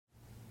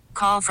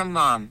call from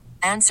mom.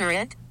 Answer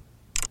it.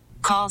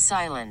 Call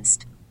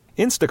silenced.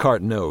 Instacart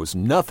knows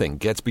nothing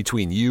gets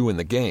between you and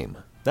the game.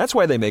 That's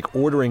why they make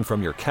ordering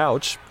from your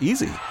couch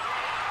easy.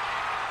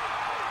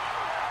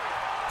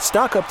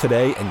 Stock up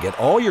today and get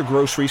all your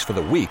groceries for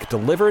the week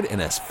delivered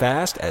in as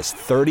fast as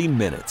 30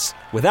 minutes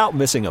without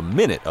missing a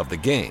minute of the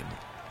game.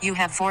 You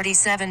have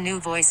 47 new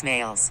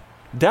voicemails.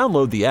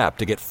 Download the app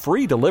to get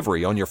free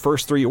delivery on your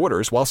first 3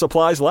 orders while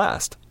supplies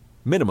last.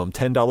 Minimum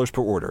 $10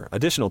 per order.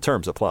 Additional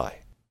terms apply.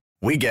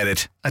 We get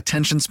it.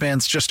 Attention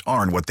spans just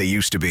aren't what they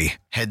used to be.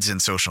 Heads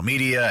in social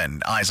media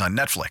and eyes on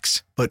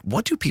Netflix. But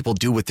what do people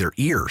do with their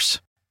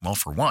ears? Well,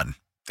 for one,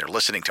 they're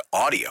listening to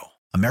audio.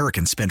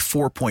 Americans spend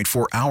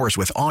 4.4 hours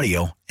with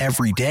audio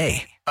every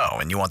day. Oh,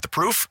 and you want the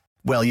proof?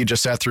 Well, you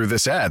just sat through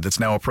this ad that's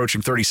now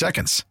approaching 30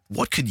 seconds.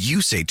 What could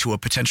you say to a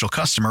potential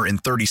customer in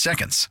 30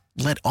 seconds?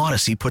 Let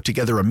Odyssey put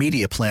together a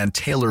media plan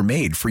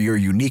tailor-made for your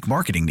unique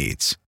marketing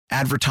needs.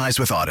 Advertise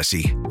with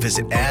Odyssey.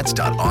 Visit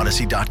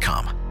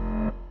ads.odyssey.com.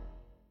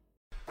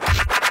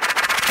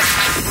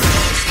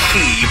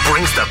 He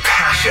brings the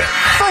passion.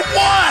 For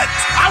what?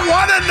 I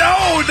want to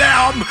know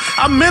now.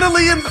 I'm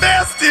mentally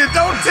invested.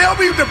 Don't tell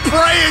me to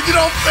pray and you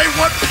don't say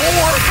what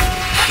for.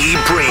 He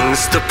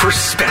brings the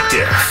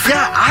perspective.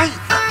 Yeah, I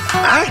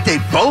think they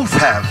both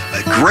have a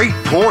great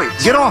point.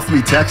 Get off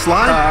me, text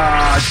line.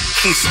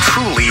 He's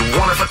truly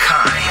one of a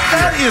kind.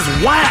 That is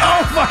whack.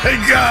 Oh, my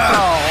God.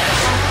 Oh.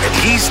 And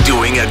he's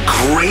doing a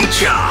great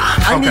job.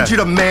 I need you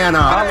to man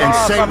up and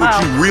say what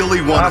you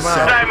really want to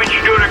say. Simon,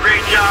 you're doing a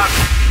great job.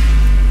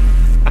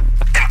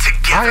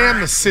 I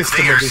am the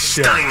system of this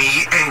show.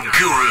 Steiny and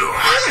Guru.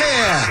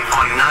 Yeah.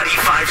 On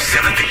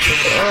 95.7 The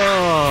Game.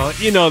 Oh,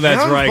 you know that's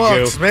Young right,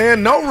 Bucks, Goo.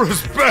 Man, no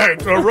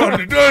respect. What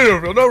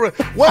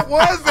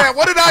was that?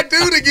 What did I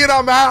do to get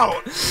I'm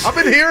out? I've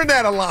been hearing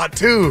that a lot,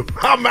 too.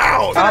 I'm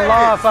out. I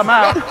lost. I'm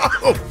out.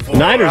 Oh, boy.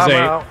 Niners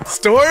ain't.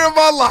 Story of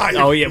my life.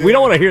 Oh, yeah. We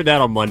don't want to hear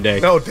that on Monday.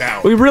 No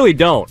doubt. We really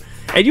don't.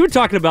 And you were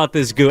talking about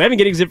this, Goo. Evan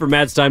Giddings in for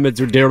Matt Steinmetz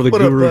or Daryl the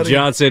What up, Guru buddy?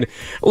 Johnson.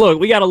 Look,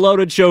 we got a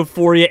loaded show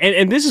for you.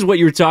 And this is what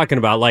you were talking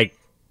about. Like,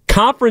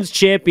 Conference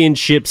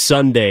Championship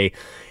Sunday.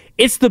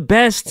 It's the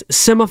best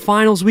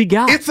semifinals we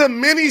got. It's a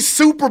mini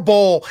Super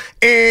Bowl,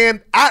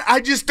 and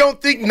I just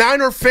don't think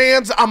Niner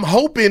fans, I'm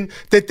hoping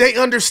that they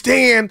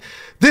understand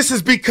this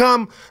has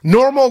become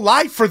normal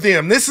life for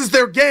them. This is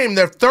their game,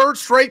 their third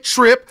straight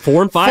trip.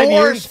 4 and 5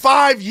 years. 4 and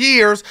 5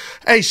 years.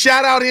 Hey,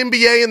 shout out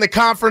NBA in the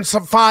conference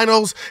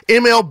finals,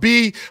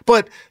 MLB,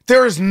 but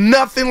there is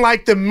nothing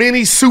like the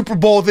mini Super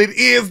Bowl that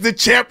is the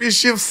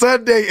championship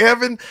Sunday,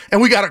 Evan.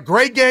 And we got a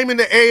great game in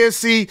the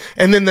AFC,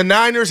 and then the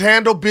Niners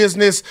handle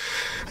business.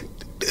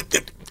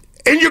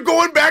 And you're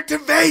going back to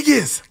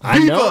Vegas. I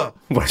know.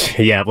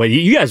 Yeah, well,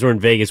 you guys were in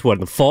Vegas, what, in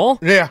the fall?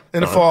 Yeah,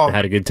 in the fall.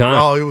 Had a good time.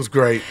 Oh, it was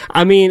great.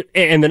 I mean,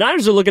 and the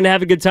Niners are looking to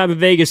have a good time in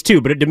Vegas,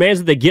 too, but it demands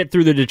that they get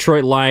through the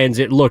Detroit Lions.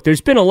 Look, there's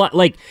been a lot,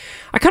 like,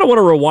 I kind of want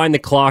to rewind the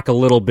clock a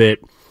little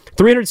bit.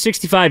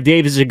 365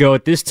 days ago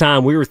at this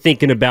time, we were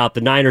thinking about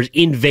the Niners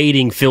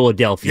invading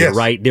Philadelphia, Yes.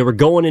 right? They were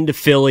going into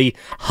Philly,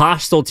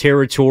 hostile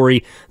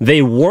territory.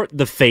 They weren't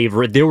the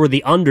favorite. They were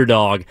the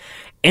underdog.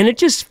 And it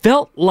just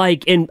felt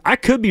like, and I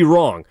could be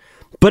wrong,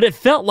 but it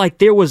felt like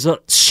there was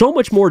so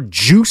much more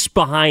juice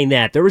behind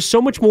that. There was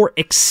so much more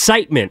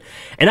excitement.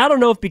 And I don't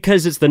know if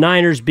because it's the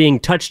Niners being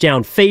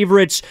touchdown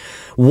favorites,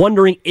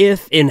 wondering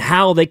if and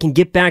how they can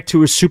get back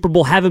to a Super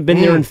Bowl. Haven't been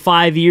there in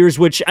 5 years,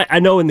 which I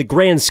know in the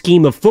grand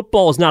scheme of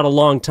football is not a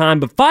long time,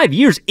 but 5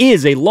 years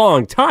is a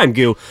long time,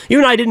 Goo. You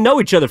and I didn't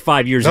know each other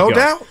 5 years ago. No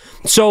doubt.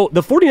 So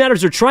the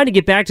 49ers are trying to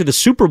get back to the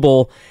Super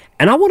Bowl,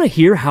 and I want to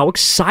hear how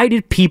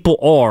excited people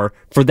are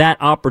for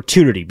that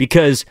opportunity,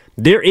 because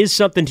there is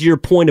something to your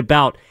point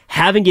about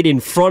having it in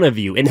front of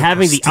you and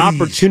having the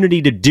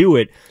opportunity to do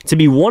it, to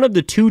be one of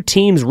the two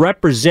teams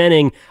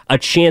representing a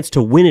chance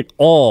to win it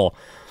all.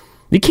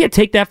 You can't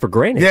take that for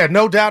granted. Yeah,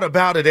 no doubt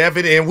about it,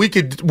 Evan. And we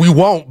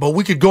won't, but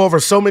we could go over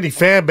so many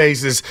fan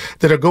bases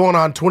that are going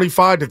on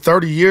 25 to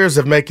 30 years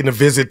of making a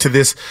visit to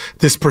this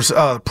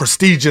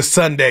prestigious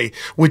Sunday,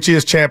 which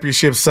is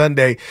Championship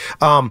Sunday.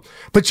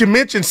 But you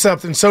mentioned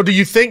something. So do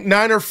you think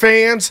Niner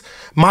fans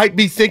might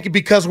be thinking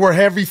because we're a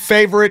heavy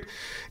favorite,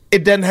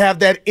 it doesn't have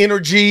that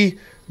energy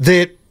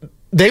that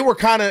they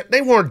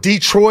weren't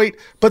Detroit,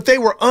 but they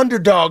were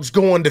underdogs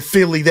going to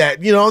Philly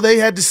that, they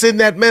had to send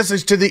that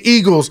message to the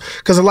Eagles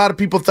because a lot of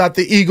people thought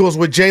the Eagles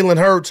with Jalen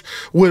Hurts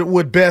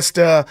would best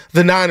the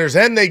Niners,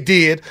 and they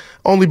did,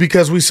 only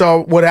because we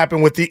saw what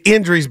happened with the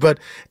injuries. But,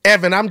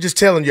 Evan, I'm just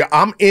telling you,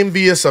 I'm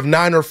envious of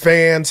Niner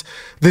fans.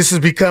 This has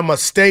become a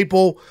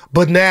staple,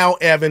 but now,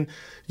 Evan,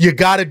 you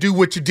got to do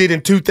what you did in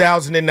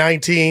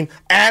 2019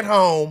 at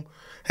home,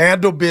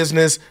 handle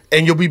business,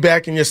 and you'll be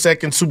back in your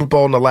second Super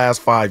Bowl in the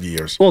last 5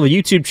 years. Well, the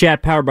YouTube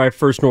chat powered by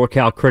First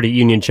NorCal Credit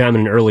Union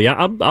chiming in early.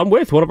 I'm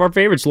with one of our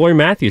favorites, Lori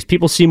Matthews.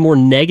 People seem more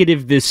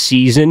negative this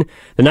season.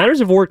 The Niners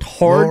have worked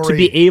hard to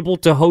be able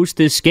to host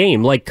this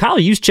game. Like Kyle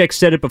Juszczyk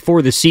said it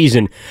before the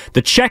season,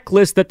 the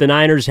checklist that the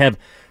Niners have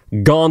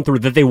gone through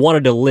that they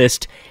wanted to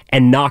list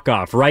and knock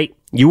off, right?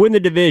 You win the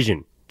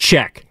division,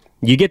 check.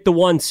 You get the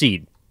 1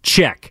 seed,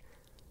 check.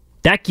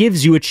 that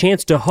gives you a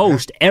chance to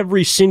host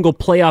every single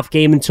playoff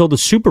game until the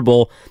Super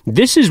Bowl.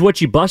 This is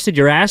what you busted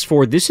your ass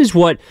for. This is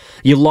what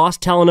you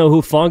lost Talanoa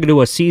Hufanga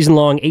to a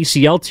season-long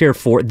ACL tear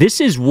for. This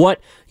is what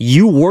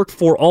you worked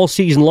for all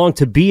season long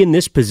to be in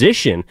this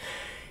position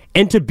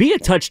and to be a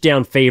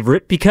touchdown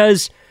favorite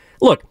because,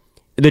 look,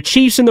 the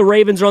Chiefs and the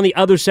Ravens are on the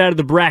other side of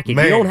the bracket.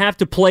 Man. You don't have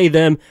to play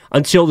them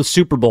until the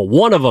Super Bowl.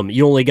 One of them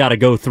you only got to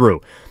go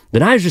through. The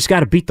Niners just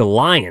got to beat the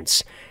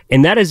Lions.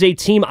 And that is a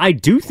team I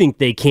do think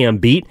they can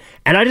beat.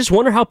 And I just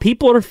wonder how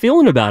people are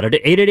feeling about it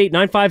at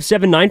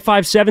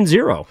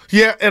 888-957-9570.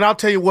 Yeah, and I'll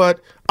tell you what,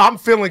 I'm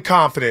feeling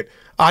confident.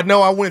 I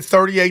know I went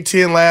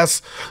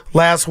 38-10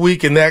 last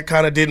week, and that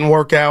kind of didn't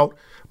work out.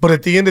 But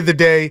at the end of the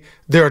day,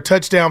 they're a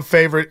touchdown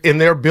favorite in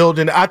their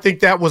building. I think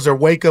that was their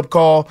wake-up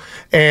call.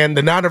 And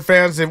the Niner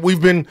fans that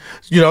we've been,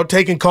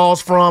 taking calls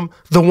from,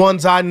 the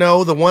ones I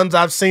know, the ones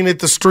I've seen at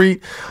the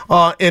street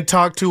and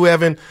talked to,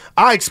 Evan,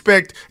 I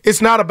expect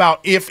it's not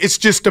about if, it's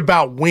just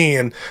about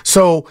when.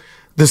 So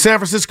the San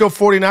Francisco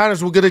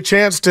 49ers will get a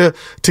chance to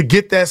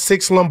get that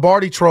 6th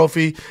Lombardi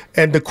trophy.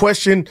 And the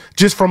question,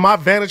 just from my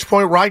vantage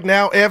point right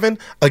now, Evan,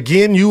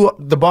 again, you,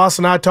 the boss,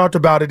 and I talked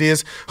about it,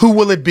 is who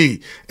will it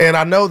be? And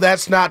I know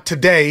that's not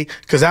today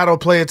because that'll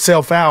play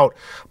itself out.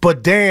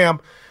 But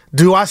damn,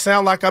 do I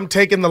sound like I'm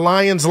taking the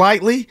Lions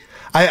lightly?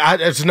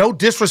 There's no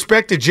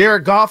disrespect to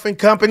Jared Goff and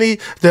company.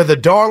 They're the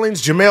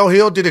darlings. Jamel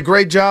Hill did a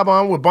great job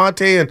on with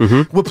Bonte, and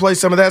we'll play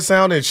some of that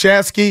sound. And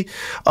Shasky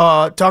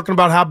talking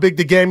about how big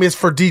the game is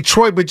for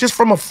Detroit. But just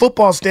from a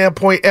football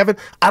standpoint, Evan,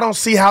 I don't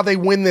see how they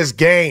win this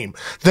game.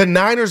 The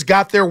Niners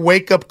got their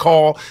wake-up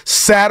call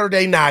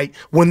Saturday night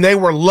when they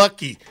were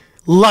lucky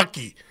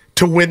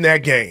to win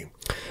that game.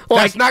 Well,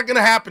 that's not going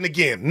to happen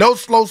again. No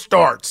slow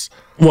starts.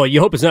 Well, you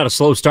hope it's not a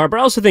slow start, but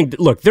I also think,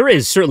 look, there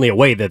is certainly a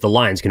way that the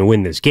Lions can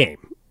win this game.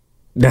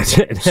 That's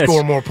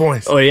score more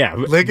points. Oh, yeah.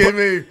 Look at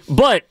me.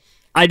 But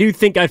I do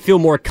think I feel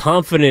more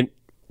confident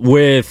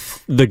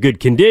with the good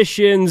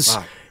conditions,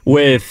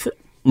 with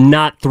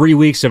not 3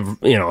 weeks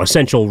of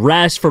essential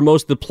rest for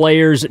most of the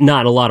players,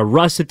 not a lot of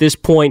rust at this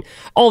point.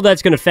 All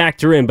that's going to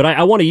factor in, but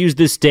I want to use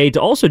this day to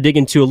also dig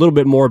into a little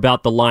bit more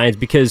about the Lions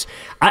because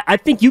I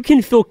think you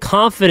can feel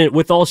confident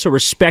with also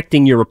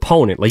respecting your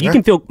opponent. Like you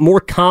can feel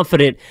more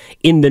confident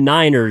in the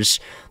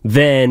Niners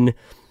than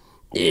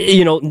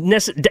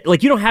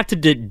like you don't have to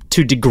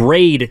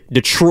degrade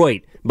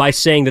Detroit by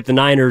saying that the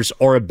Niners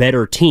are a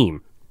better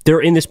team. They're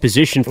in this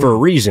position for a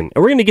reason.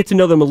 And we're going to get to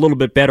know them a little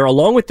bit better,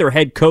 along with their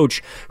head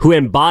coach, who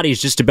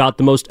embodies just about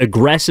the most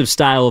aggressive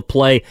style of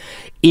play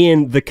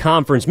in the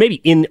conference, maybe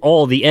in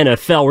all the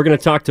NFL. We're going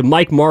to talk to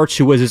Mike Martz,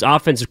 who was his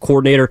offensive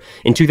coordinator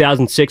in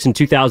 2006 and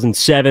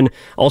 2007,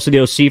 also the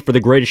OC for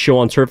The Greatest Show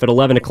on Turf at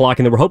 11 o'clock.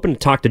 And then we're hoping to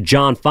talk to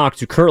John Fox,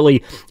 who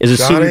currently is a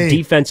senior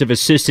defensive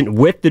assistant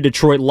with the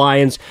Detroit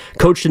Lions,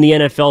 coached in the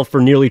NFL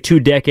for nearly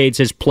 2 decades,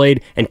 has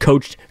played and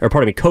coached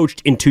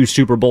in 2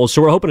 Super Bowls.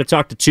 So we're hoping to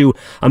talk to 2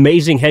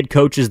 amazing head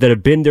coaches that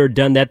have been there,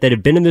 done that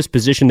have been in this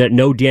position, that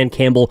know Dan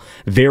Campbell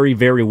very,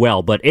 very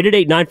well. But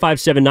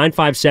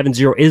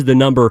 888-957-9570 is the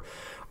number.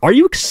 Are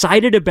you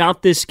excited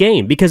about this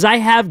game? Because I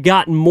have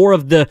gotten more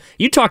of the...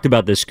 You talked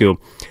about this,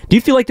 Scoop. Do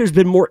you feel like there's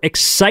been more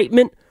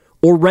excitement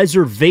or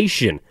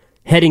reservation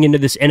heading into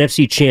this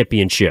NFC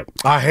Championship?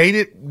 I hate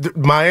it.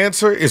 My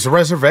answer is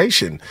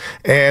reservation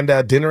and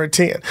dinner at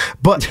 10.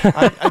 But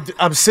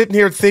I'm sitting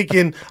here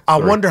thinking, I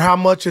wonder how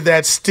much of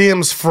that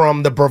stems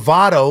from the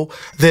bravado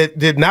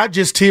that not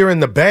just here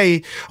in the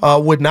Bay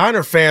with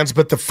Niner fans,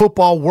 but the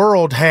football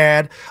world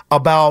had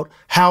about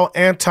how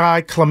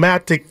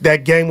anticlimactic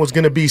that game was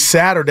going to be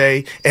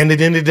Saturday, and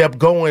it ended up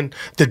going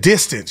the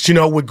distance,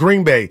 with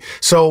Green Bay.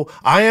 So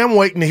I am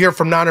waiting to hear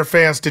from Niner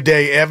fans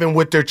today, Evan,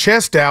 with their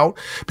chest out,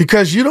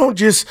 because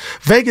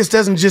Vegas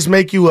doesn't just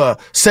make you a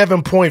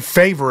 7-point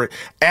favorite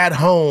at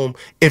home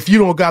if you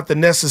don't got the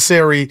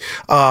necessary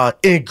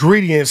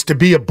ingredients to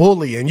be a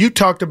bully. And you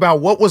talked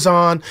about what was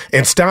on,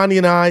 and Stoney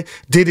and I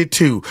did it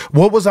too,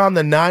 what was on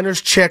the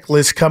Niners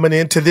checklist coming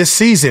into this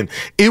season.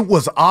 It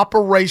was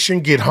Operation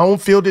Get Home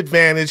Field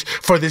Advantage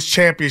for this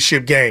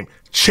championship game.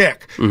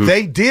 Check.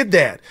 They did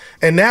that.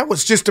 And that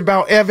was just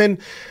about, Evan,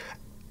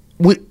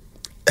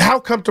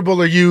 how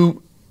comfortable are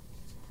you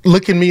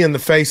looking me in the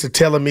face and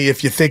telling me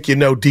if you think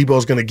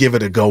Debo's going to give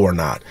it a go or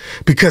not?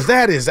 Because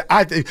that is,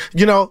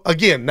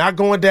 again, not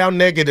going down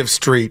negative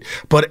street,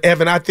 but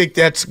Evan, I think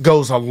that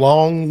goes a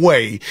long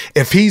way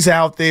if he's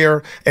out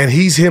there and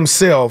he's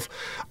himself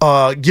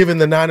giving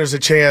the Niners a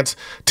chance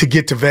to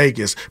get to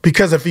Vegas.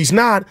 Because if he's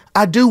not,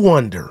 I do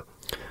wonder.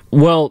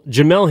 Well,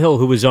 Jamel Hill,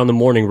 who was on the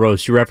Morning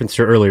Roast, you referenced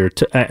her earlier,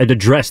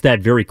 addressed that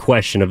very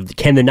question of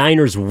can the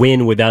Niners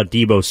win without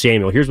Deebo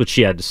Samuel? Here's what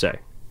she had to say.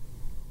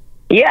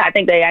 Yeah, I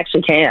think they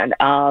actually can.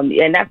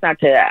 And that's not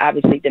to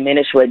obviously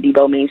diminish what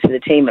Deebo means to the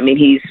team. I mean,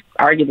 he's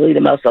arguably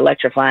the most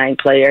electrifying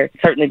player,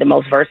 certainly the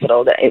most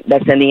versatile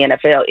that's in the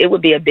NFL. It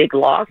would be a big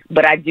loss,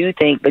 but I do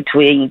think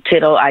between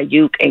Kittle,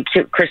 Ayuk, and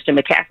Christian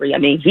McCaffrey, I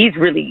mean, he's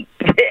really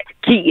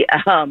key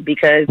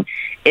because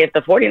if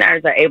the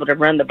 49ers are able to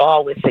run the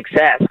ball with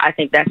success, I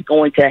think that's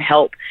going to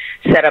help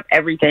set up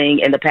everything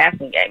in the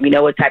passing game. You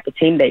know what type of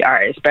team they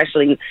are,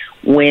 especially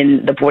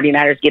when the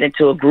 49ers get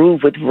into a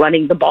groove with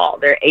running the ball.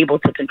 They're able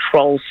to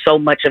control so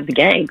much of the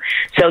game.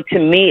 So to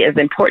me, as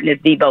important as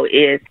Debo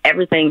is,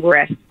 everything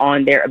rests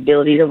on their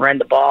ability to run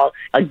the ball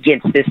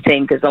against this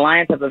team, because the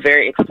Lions have a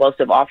very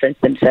explosive offense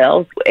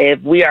themselves.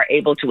 If we are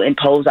able to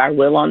impose our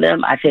will on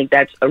them, I think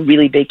that's a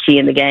really big key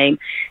in the game.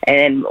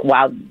 And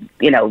while,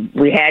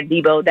 we had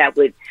Debo, that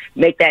would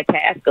make that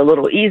task a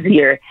little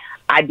easier.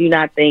 I do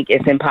not think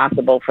it's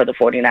impossible for the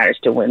 49ers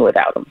to win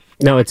without him.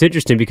 No, it's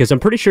interesting because I'm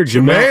pretty sure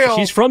Jamel,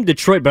 she's from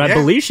Detroit, but I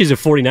believe she's a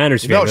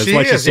 49ers fan. That's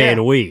why she's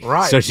saying we.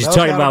 Right. So she's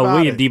talking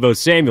about we and Debo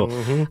Samuel.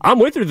 Mm-hmm. I'm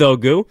with her, though,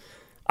 Goo.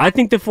 I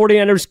think the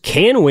 49ers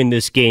can win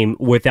this game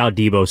without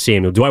Debo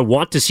Samuel. Do I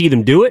want to see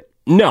them do it?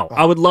 No.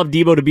 I would love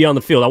Debo to be on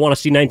the field. I want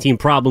to see 19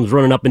 problems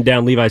running up and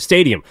down Levi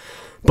Stadium.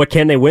 But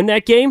can they win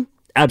that game?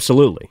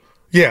 Absolutely.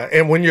 Yeah,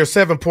 and when you're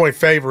 7-point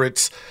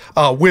favorites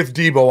with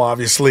Debo,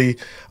 obviously,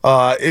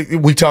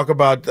 we talk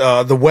about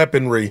the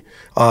weaponry.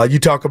 You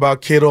talk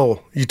about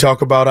Kittle. You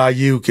talk about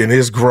Ayuk and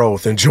his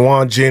growth, and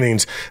Juwan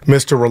Jennings,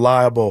 Mr.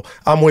 Reliable.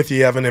 I'm with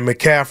you, Evan, and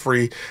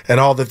McCaffrey and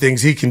all the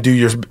things he can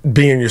do,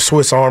 being your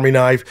Swiss Army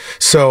knife.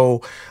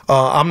 So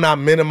I'm not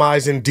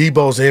minimizing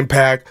Debo's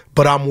impact,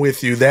 but I'm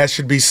with you. That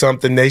should be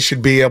something they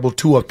should be able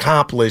to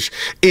accomplish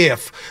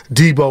if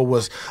Debo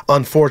was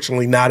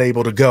unfortunately not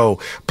able to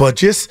go. But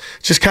just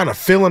kind of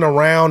feeling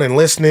around and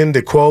listening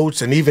to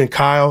quotes, and even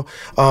Kyle,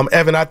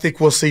 Evan, I think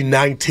we'll see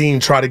 19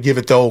 try to give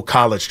it the old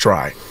college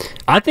try.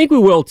 I think we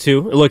will,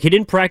 too. Look, he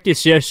didn't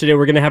practice yesterday.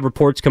 We're going to have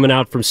reports coming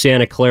out from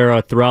Santa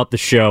Clara throughout the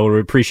show, and we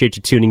appreciate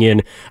you tuning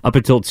in up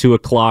until 2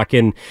 o'clock.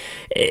 And,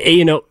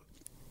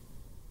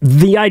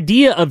 the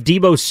idea of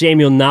Debo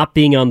Samuel not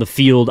being on the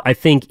field, I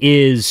think,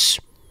 is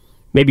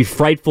maybe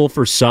frightful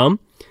for some.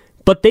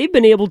 But they've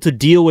been able to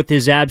deal with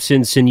his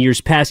absence in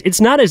years past. It's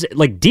not as,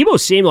 like, Debo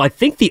Samuel, I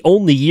think the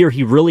only year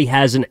he really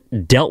hasn't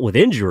dealt with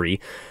injury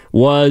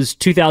was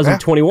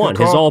 2021,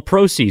 his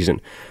all-pro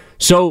season.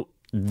 So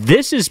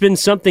this has been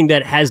something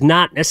that has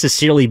not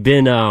necessarily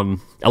been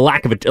a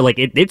lack of it. Like,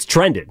 it's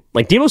trended.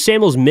 Like, Debo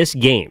Samuel's missed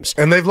games.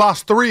 And they've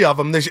lost 3 of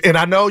them. And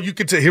I know you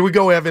could say, here we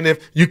go, Evan,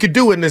 if you could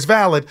do it and it's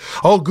valid.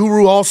 Oh,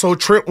 Guru, also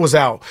Trent was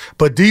out.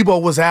 But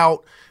Debo was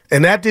out,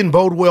 and that didn't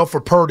bode well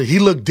for Purdy. He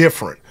looked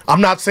different. I'm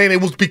not saying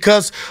it was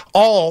because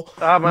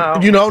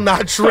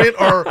not Trent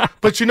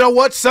but you know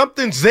what?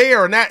 Something's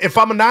there. And that, if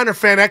I'm a Niner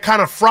fan, that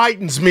kind of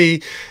frightens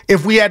me.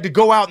 If we had to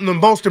go out in the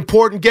most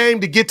important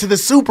game to get to the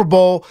Super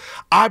Bowl,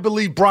 I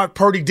believe Brock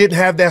Purdy didn't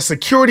have that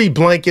security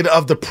blanket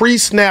of the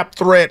pre-snap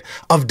threat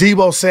of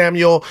Debo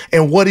Samuel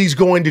and what he's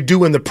going to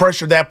do and the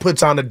pressure that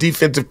puts on a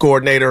defensive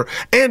coordinator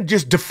and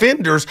just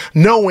defenders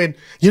knowing,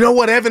 you know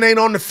what, Evan ain't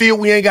on the field.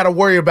 We ain't got to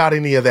worry about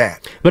any of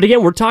that. But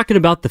again, we're talking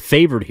about the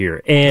favorite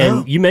here.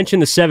 And you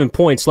mentioned the 7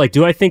 points. Like,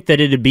 do I think that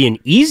it'd be an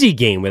easy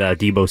game without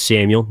Debo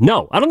Samuel?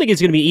 No, I don't think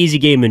it's going to be an easy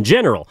game in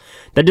general.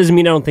 That doesn't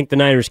mean I don't think the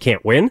Niners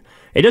can't win.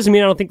 It doesn't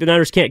mean I don't think the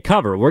Niners can't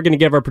cover. We're going to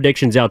give our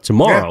predictions out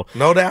tomorrow. Yeah,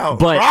 no doubt.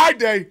 But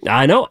Friday.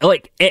 I know.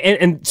 Like,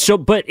 and so,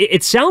 but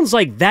it sounds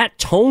like that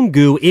tone,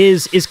 Goo,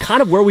 is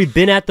kind of where we've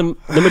been at the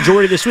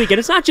majority of this week. And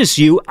it's not just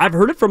you. I've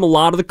heard it from a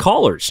lot of the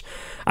callers.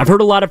 I've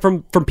heard a lot of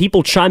from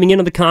people chiming in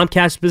on the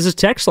Comcast Business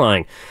text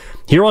line.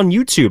 Here on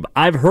YouTube,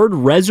 I've heard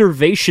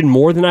reservation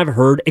more than I've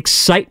heard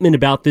excitement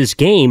about this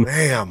game.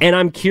 Damn. And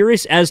I'm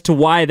curious as to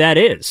why that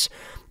is.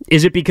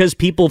 Is it because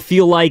people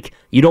feel like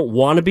you don't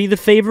want to be the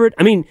favorite?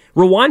 I mean,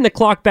 rewind the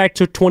clock back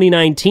to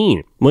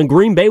 2019 when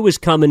Green Bay was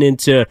coming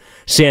into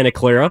Santa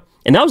Clara,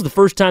 and that was the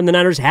first time the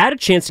Niners had a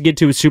chance to get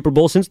to a Super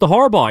Bowl since the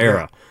Harbaugh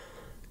era. Yeah.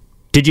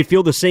 Did you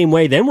feel the same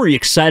way then? Were you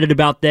excited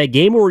about that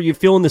game, or were you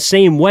feeling the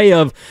same way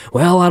of,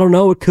 well, I don't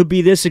know, it could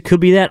be this, it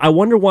could be that? I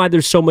wonder why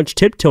there's so much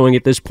tiptoeing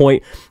at this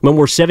point when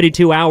we're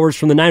 72 hours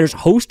from the Niners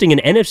hosting an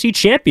NFC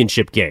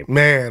Championship game.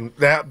 Man,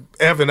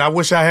 Evan, I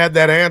wish I had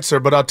that answer,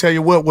 but I'll tell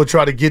you what, we'll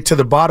try to get to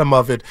the bottom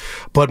of it.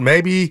 But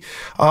maybe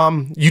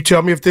you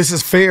tell me if this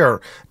is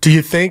fair. Do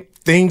you think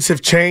things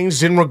have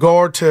changed in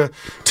regard to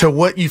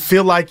what you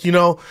feel like,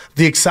 the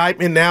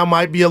excitement now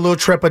might be a little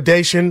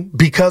trepidation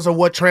because of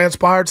what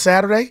transpired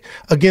Saturday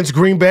against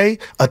Green Bay,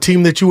 a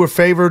team that you were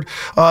favored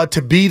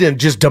to beat and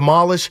just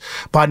demolish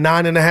by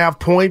 9.5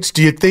 points?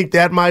 Do you think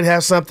that might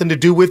have something to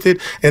do with it?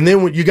 And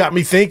then what you got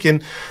me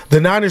thinking, the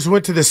Niners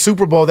went to the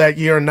Super Bowl that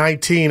year in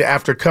 19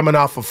 after coming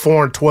off a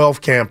 4-12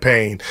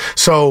 campaign.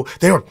 So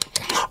they were,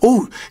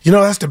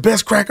 that's the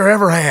best cracker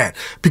ever had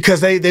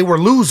because they were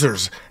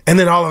losers. And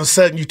then all of a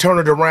sudden you turn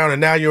it around and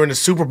now you're in the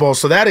Super Bowl.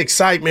 So that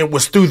excitement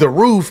was through the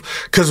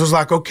roof because it was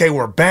like, okay,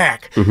 we're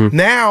back. Mm-hmm.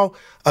 Now,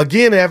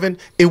 again, Evan,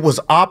 it was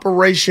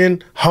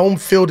Operation Home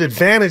Field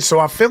Advantage. So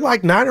I feel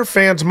like Niner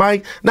fans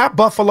might, not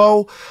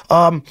Buffalo,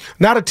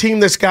 not a team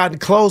that's gotten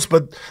close,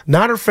 but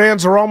Niner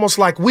fans are almost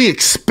like, we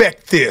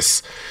expect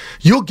this.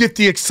 You'll get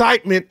the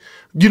excitement,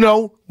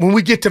 when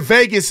we get to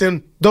Vegas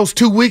and those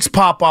 2 weeks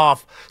pop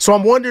off. So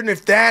I'm wondering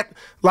if that,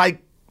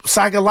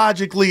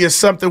 psychologically is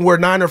something where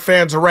Niner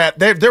fans are at.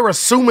 They're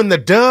assuming the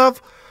dove,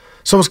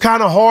 So it's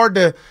kind of hard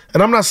to,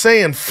 and I'm not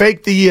saying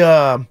fake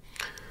the,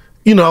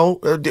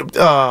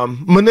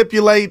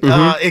 manipulate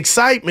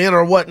excitement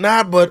or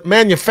whatnot, but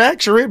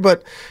manufacture it.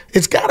 But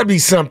it's got to be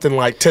something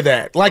like to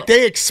that. Like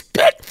they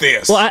expect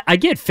this. Well, I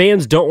get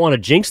fans don't want to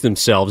jinx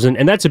themselves,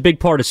 and that's a big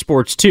part of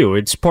sports, too.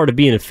 It's part of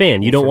being a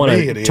fan. You don't want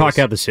to talk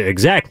out the...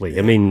 Exactly.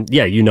 I mean,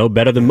 yeah, you know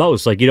better than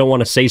most. Like, you don't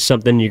want to say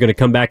something you're going to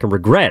come back and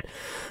regret.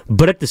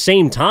 But at the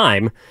same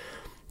time,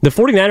 the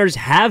 49ers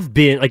have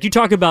been... Like, you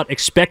talk about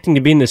expecting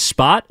to be in this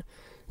spot.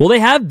 Well, they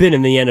have been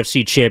in the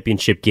NFC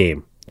Championship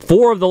game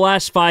 4 of the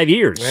last 5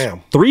 years.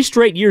 Damn. 3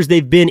 straight years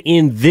they've been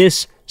in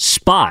this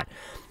spot.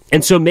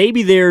 And so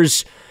maybe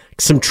there's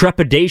some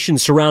trepidation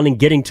surrounding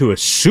getting to a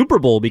Super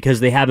Bowl because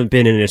they haven't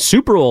been in a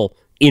Super Bowl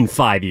in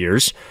 5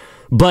 years.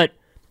 But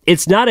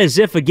it's not as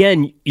if,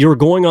 again, you're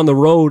going on the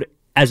road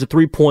as a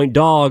 3-point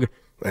dog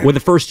with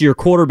a first-year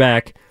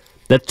quarterback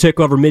that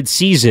took over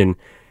mid-season.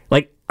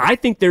 Like, I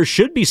think there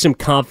should be some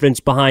confidence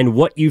behind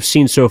what you've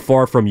seen so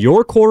far from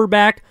your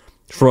quarterback,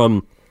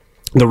 from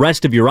the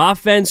rest of your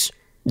offense.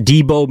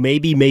 Debo,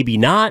 maybe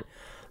not.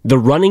 The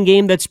running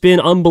game that's been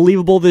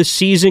unbelievable this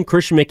season.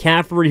 Christian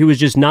McCaffrey, who was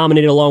just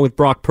nominated along with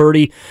Brock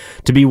Purdy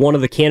to be one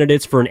of the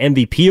candidates for an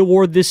MVP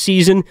award this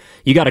season.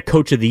 You got a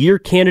Coach of the Year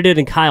candidate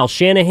in Kyle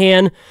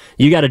Shanahan.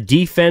 You got a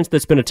defense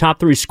that's been a top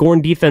 3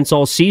 scoring defense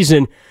all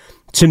season.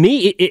 To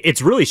me,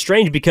 it's really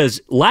strange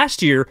because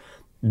last year,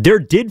 there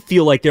did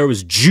feel like there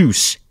was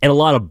juice and a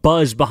lot of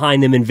buzz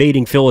behind them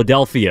invading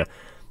Philadelphia.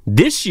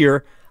 This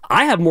year,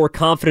 I have more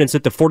confidence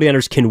that the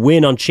 49ers can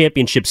win on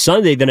Championship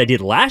Sunday than I did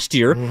last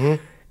year.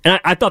 Mm-hmm. And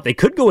I thought they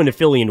could go into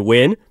Philly and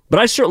win, but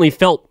I certainly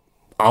felt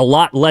a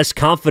lot less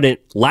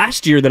confident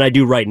last year than I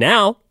do right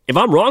now. If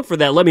I'm wrong for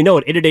that, let me know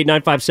at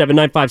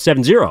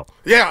 888-957-9570.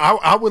 Yeah,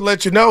 I would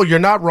let you know you're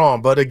not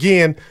wrong. But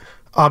again,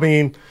 I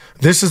mean,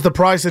 this is the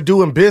price of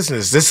doing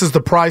business. This is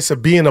the price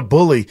of being a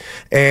bully.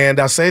 And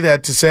I say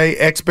that to say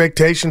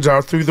expectations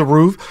are through the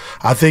roof.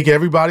 I think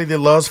everybody that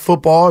loves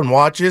football and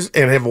watches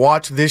and have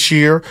watched this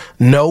year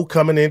know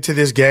coming into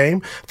this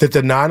game that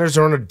the Niners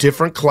are in a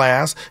different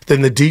class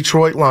than the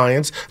Detroit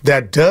Lions.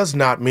 That does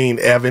not mean,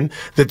 Evan,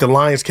 that the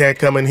Lions can't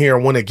come in here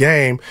and win a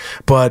game.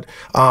 But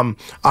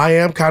I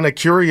am kind of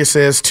curious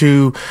as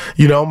to,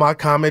 my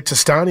comment to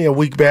Stoney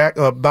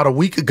about a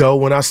week ago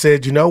when I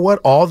said, you know what,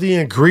 all the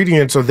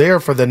ingredients are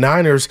there for the Niners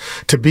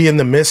to be in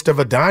the midst of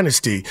a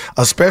dynasty,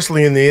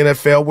 especially in the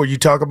NFL where you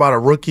talk about a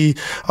rookie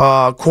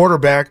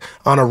quarterback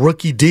on a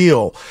rookie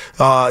deal.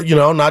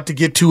 Not to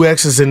get 2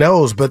 X's and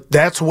O's, but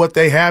that's what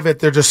they have at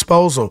their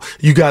disposal.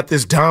 You got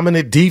this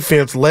dominant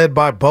defense led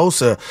by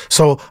Bosa.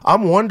 So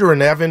I'm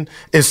wondering, Evan,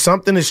 if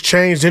something has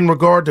changed in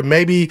regard to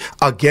maybe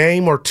a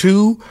game or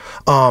two,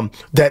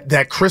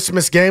 that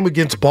Christmas game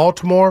against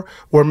Baltimore,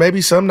 where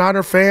maybe some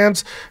Niner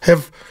fans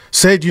have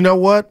said, you know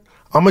what?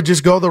 I'm going to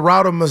just go the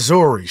route of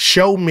Missouri.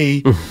 Show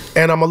me.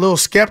 And I'm a little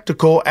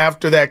skeptical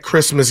after that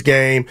Christmas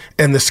game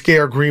and the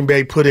scare Green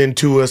Bay put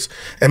into us.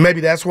 And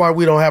maybe that's why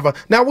we don't have a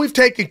 – now, we've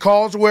taken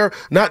calls where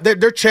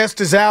their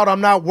chest is out.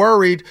 I'm not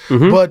worried.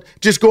 Mm-hmm. But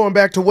just going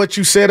back to what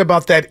you said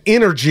about that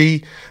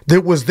energy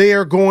that was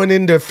there going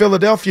into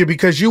Philadelphia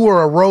because you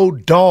were a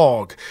road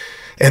dog.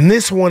 And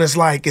this one is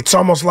like, it's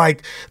almost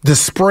like the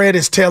spread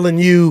is telling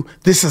you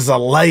this is a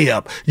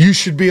layup. You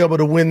should be able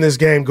to win this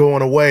game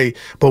going away,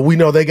 but we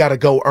know they got to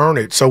go earn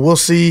it. So we'll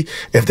see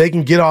if they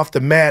can get off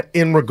the mat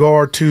in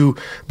regard to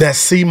that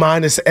C-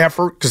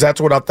 effort, because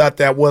that's what I thought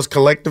that was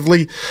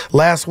collectively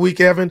last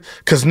week, Evan,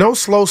 because no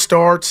slow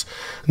starts,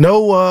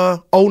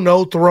 no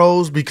no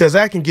throws, because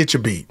that can get you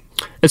beat.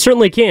 It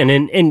certainly can,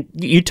 and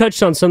you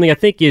touched on something I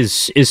think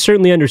is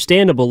certainly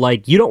understandable.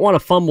 Like, you don't want to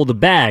fumble the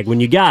bag when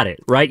you got it,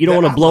 right? You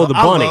don't want to blow the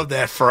bunny. I love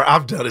that.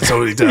 I've done it so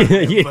many times.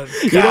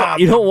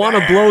 You don't want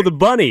to blow the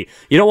bunny.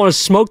 You don't want to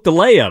smoke the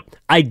layup.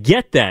 I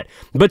get that.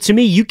 But to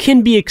me, you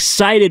can be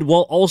excited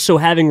while also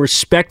having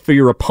respect for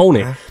your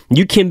opponent.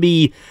 You can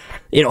be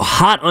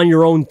hot on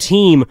your own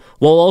team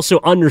while also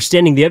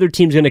understanding the other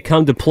team's going to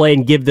come to play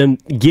and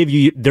give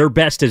you their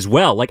best as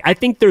well. Like, I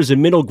think there's a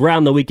middle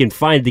ground that we can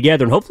find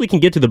together, and hopefully can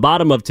get to the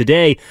bottom of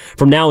today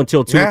from now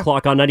until 2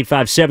 o'clock on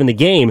 95.7 The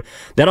Game,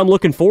 that I'm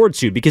looking forward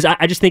to, because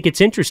I just think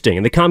it's interesting.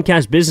 And the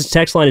Comcast Business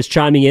text line is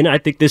chiming in. I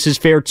think this is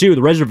fair, too.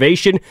 The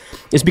reservation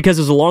is because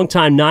as a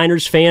longtime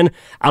Niners fan,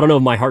 I don't know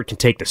if my heart can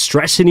take the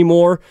stress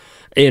anymore.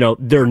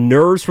 Their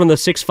nerves from the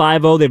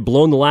 6-5-0. They've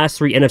blown the last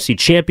 3 NFC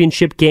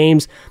Championship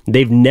games.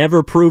 They've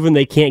never proven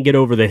they can't get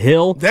over the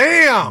hill.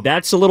 Damn!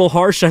 That's a little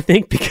harsh, I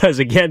think, because,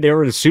 again, they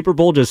were in a Super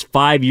Bowl just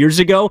 5 years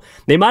ago.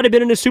 They might have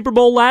been in a Super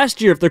Bowl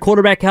last year if their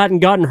quarterback hadn't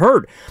gotten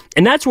hurt.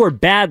 And that's where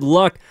bad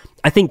luck,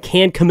 I think,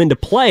 can come into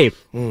play.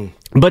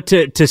 But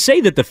to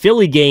say that the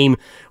Philly game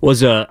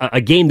was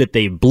a game that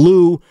they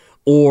blew,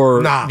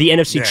 or the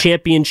NFC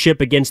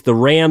Championship against the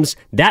Rams,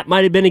 that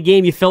might have been a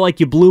game you felt like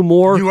you blew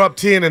more. You were up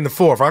 10 in the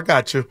fourth. I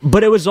got you.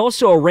 But it was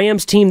also a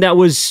Rams team that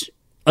was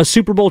a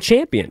Super Bowl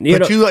champion. You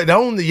had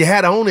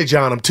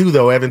ownage on them, too,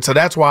 though, Evan, so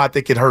that's why I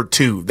think it hurt,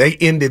 too. They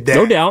ended that.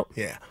 No doubt.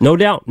 Yeah. No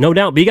doubt.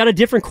 But you got a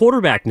different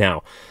quarterback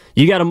now.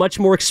 You got a much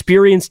more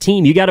experienced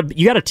team. You got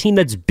a team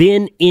that's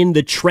been in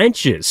the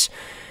trenches.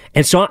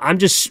 And so I'm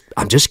just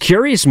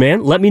curious,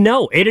 man. Let me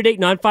know.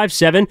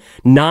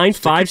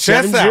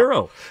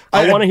 888-957-9570.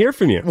 I want to hear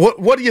from you.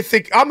 What do you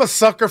think? I'm a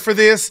sucker for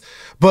this,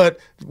 but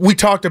we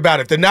talked about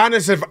it. The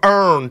Niners have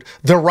earned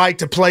the right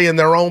to play in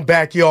their own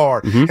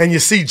backyard. Mm-hmm. And you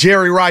see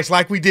Jerry Rice,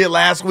 like we did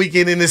last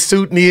weekend, in his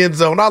suit in the end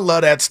zone. I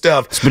love that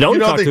stuff. Spadoni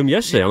talked to him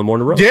yesterday on the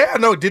Morning Road. Yeah,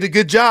 no, did a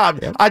good job.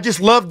 Yeah. I just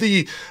love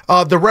the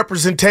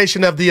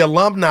representation of the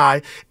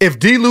alumni. If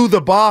D-Lou, the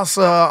boss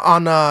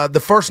on the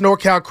First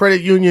NorCal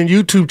Credit Union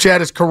YouTube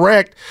chat is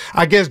correct,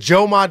 I guess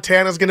Joe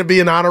Montana's going to be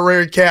an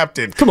honorary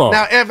captain. Come on.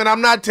 Now, Evan, I'm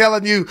not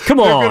telling you they're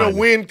going to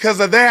win because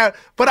of that,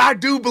 but I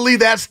do believe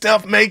that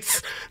stuff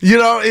makes,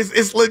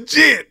 it's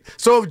legit.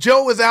 So if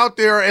Joe is out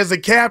there as a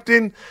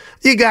captain,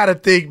 you got to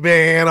think,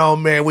 man, oh,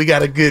 man, we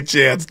got a good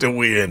chance to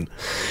win.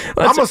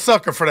 I'm a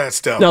sucker for that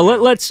stuff. Now,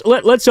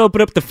 let's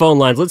open up the phone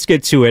lines. Let's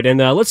get to it. And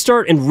let's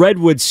start in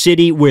Redwood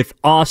City with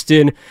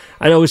Austin.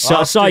 I know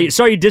saw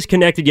you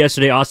disconnected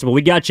yesterday, Austin, but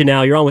we got you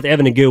now. You're on with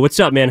Evan and Goo. What's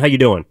up, man? How you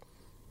doing?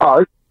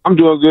 Oh, I'm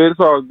doing good. It's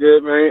all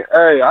good, man.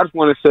 Hey, I just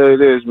want to say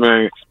this,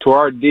 man. To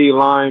our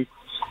D-line,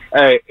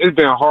 hey, it's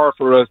been hard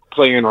for us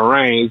playing in the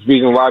rain. It's the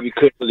reason why we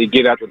couldn't really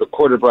get after the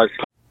quarterback.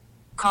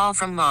 Call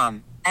from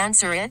mom.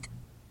 Answer it.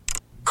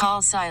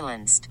 Call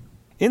silenced.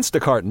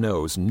 Instacart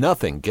knows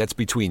nothing gets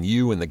between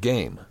you and the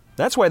game.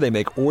 That's why they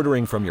make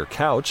ordering from your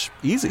couch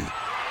easy.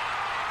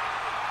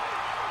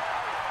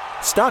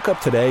 Stock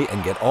up today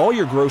and get all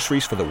your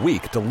groceries for the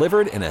week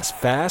delivered in as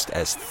fast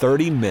as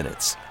 30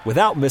 minutes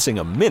without missing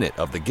a minute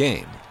of the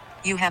game.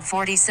 You have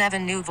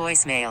 47 new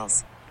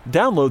voicemails.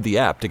 Download the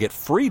app to get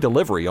free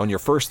delivery on your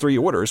first 3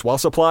 orders while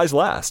supplies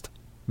last.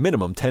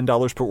 Minimum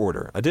 $10 per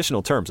order.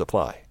 Additional terms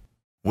apply.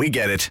 We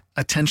get it.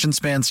 Attention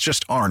spans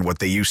just aren't what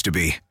they used to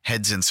be.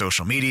 Heads in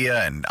social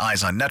media and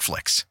eyes on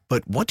Netflix.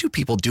 But what do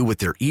people do with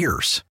their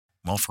ears?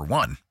 Well, for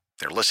one,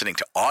 they're listening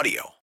to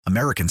audio.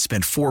 Americans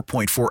spend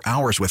 4.4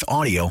 hours with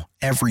audio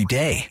every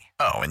day.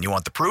 Oh, and you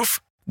want the proof?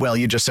 Well,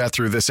 you just sat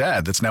through this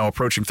ad that's now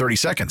approaching 30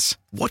 seconds.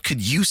 What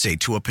could you say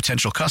to a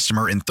potential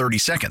customer in 30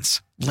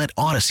 seconds? Let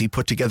Odyssey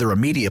put together a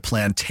media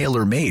plan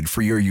tailor-made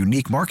for your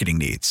unique marketing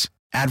needs.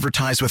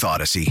 Advertise with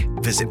Odyssey.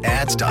 Visit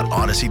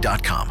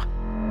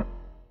ads.odyssey.com.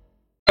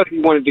 We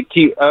wanted to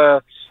keep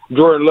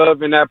Jordan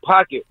Love in that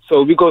pocket,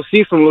 so we go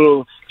see some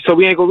little. So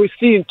we ain't gonna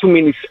see too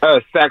many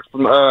sacks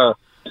from our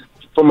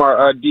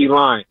D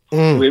line.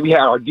 We had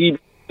our D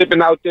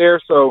slipping out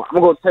there, so I'm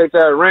gonna take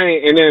that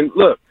rain. And then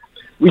look,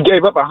 we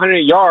gave up 100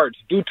 yards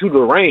due to the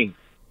rain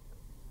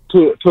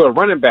to a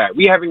running back.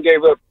 We haven't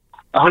gave up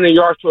 100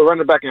 yards to a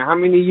running back in how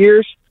many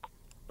years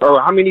or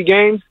how many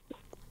games?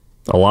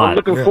 A lot. I'm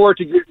looking forward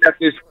to get at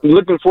this.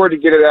 Looking forward to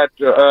get it at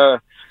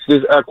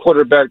this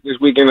quarterback this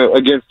weekend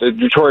against the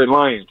Detroit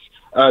Lions.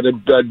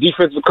 The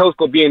defensive coach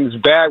will be in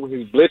his bag with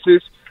his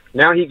blitzes.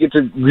 Now he gets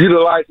to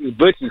utilize his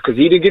blitzes because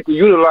he didn't get to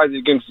utilize it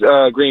against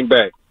Green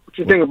Bay. What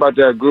you think about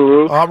that,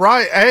 Guru? All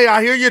right. Hey,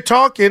 I hear you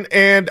talking,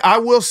 and I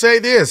will say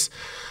this.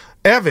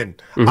 Evan,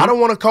 I don't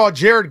want to call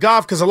Jared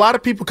Goff because a lot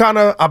of people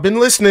I've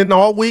been listening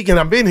all week and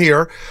I've been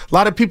here. A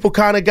lot of people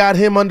kind of got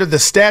him under the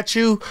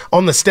statue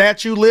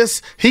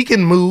list. He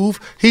can move.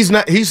 He's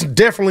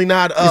definitely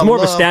not. He's more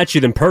of a statue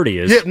than Purdy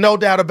is. Yeah, no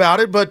doubt about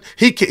it. But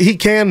he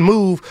can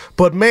move.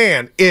 But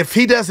man, if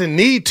he doesn't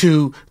need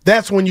to,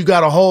 that's when you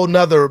got a whole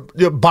nother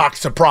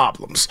box of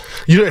problems.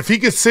 If he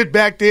could sit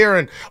back there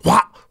and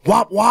whop,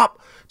 whop, whop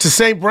to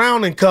St.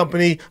 Brown and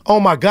company, oh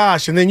my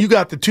gosh. And then you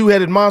got the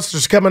two-headed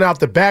monsters coming out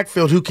the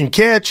backfield who can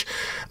catch.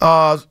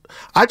 I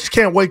just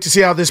can't wait to see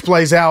how this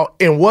plays out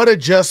and what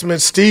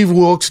adjustments Steve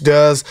Wilkes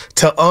does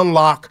to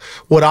unlock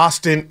what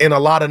Austin and a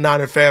lot of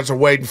Niner fans are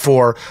waiting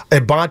for.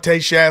 And Bonte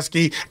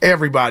Shasky,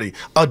 everybody.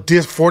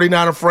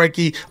 49er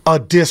Frankie, a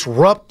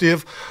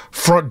disruptive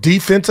front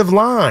defensive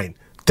line.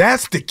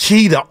 That's the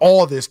key to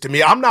all this to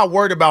me. I'm not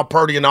worried about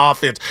Purdy and the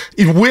offense.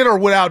 With or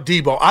without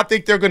Debo, I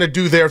think they're going to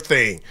do their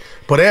thing.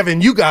 But, Evan,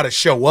 you got to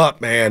show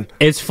up, man.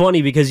 It's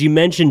funny because you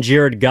mentioned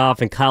Jared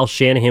Goff, and Kyle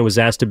Shanahan was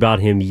asked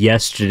about him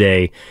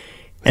yesterday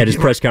at his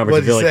press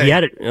conference. He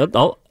had it.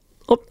 I'll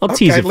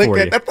tease it for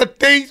you. That's the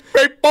tease,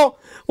 people.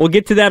 We'll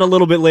get to that a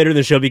little bit later in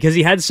the show because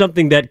he had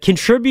something that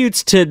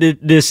contributes to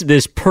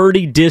this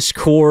Purdy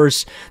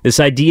discourse, this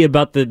idea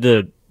about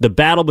the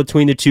battle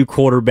between the two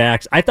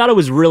quarterbacks. I thought it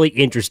was really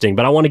interesting,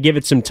 but I want to give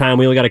it some time.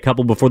 We only got a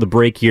couple before the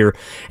break here,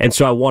 and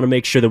so I want to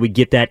make sure that we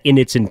get that in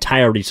its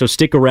entirety. So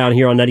stick around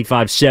here on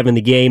 95.7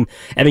 The Game.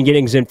 Evan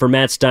Giddings in for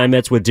Matt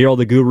Steinmetz with Daryl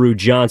the Guru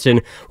Johnson.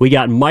 We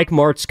got Mike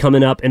Martz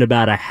coming up in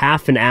about a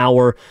half an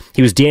hour.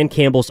 He was Dan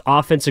Campbell's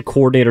offensive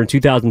coordinator in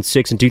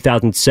 2006 and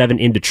 2007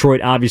 in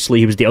Detroit. Obviously,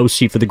 he was the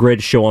OC for the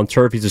greatest show on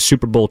turf. He's a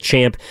Super Bowl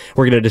champ.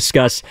 We're going to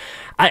discuss.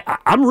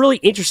 I'm really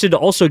interested to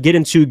also get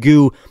into,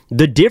 Goo,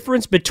 the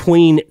difference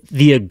between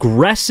the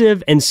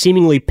aggressive and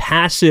seemingly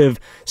passive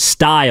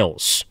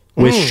styles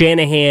with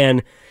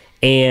Shanahan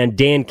and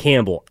Dan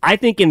Campbell. I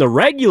think in the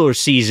regular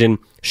season,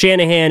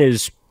 Shanahan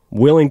is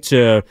willing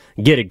to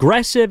get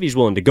aggressive. He's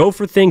willing to go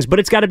for things, but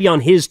it's got to be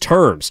on his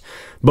terms.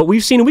 But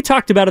we've seen, we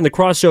talked about in the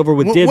crossover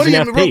with Dibs and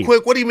FP. Real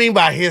quick, what do you mean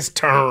by his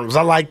terms?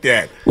 I like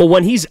that. Well,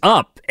 when he's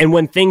up and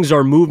when things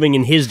are moving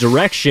in his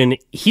direction,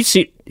 he's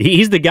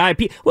the guy.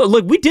 Well,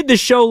 look, we did this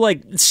show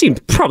it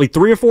seemed probably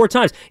 3 or 4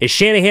 times. Is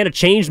Shanahan a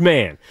changed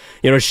man?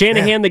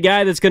 Shanahan the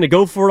guy that's going to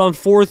go for it on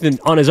fourth and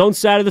on his own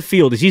side of the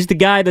field? Is he the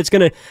guy that's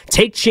going to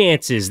take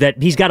chances?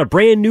 That he's got a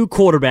brand new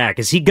quarterback?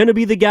 Is he going to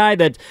be the guy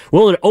that's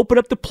willing to open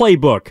up the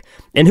playbook?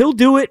 And he'll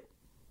do it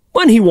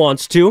when he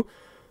wants to.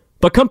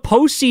 But come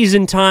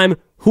postseason time,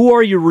 who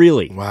are you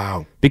really?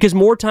 Wow. Because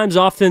more times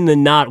often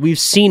than not, we've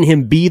seen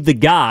him be the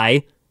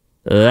guy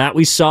that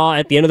we saw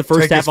at the end of the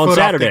first half on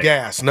Saturday. Off the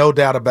gas, no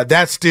doubt about it.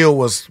 That still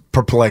was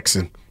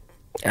perplexing.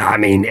 I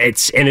mean,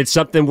 it's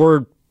something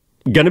we're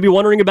going to be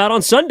wondering about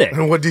on Sunday.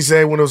 And what did he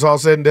say when it was all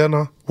said and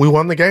done? We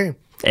won the game.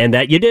 And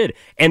that you did.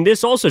 And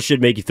this also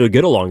should make you feel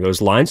good along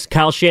those lines.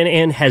 Kyle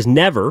Shanahan has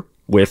never,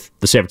 with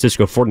the San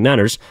Francisco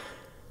 49ers,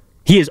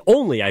 he has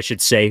only, I should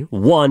say,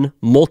 won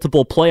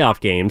multiple playoff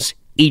games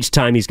each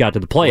time he's got to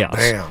the playoffs.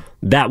 Damn.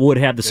 That would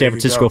have the San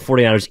Francisco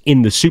 49ers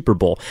in the Super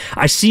Bowl.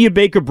 I see you,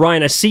 Baker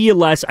Bryan. I see you,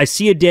 Les. I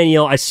see you,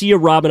 Danielle. I see you,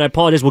 Robin. I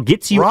apologize. We'll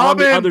get to you on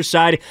the other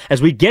side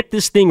as we get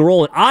this thing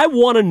rolling. I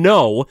want to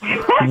know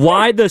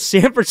why the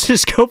San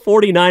Francisco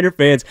 49er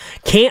fans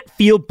can't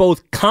feel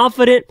both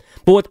confident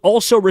but with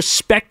also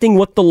respecting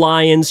what the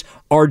Lions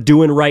are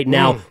doing right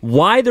now.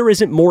 Why there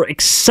isn't more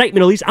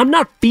excitement. At least I'm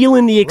not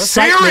feeling the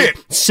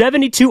excitement.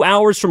 72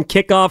 hours from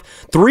kickoff,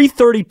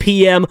 3:30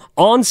 p.m.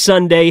 on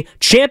Sunday,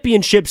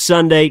 Championship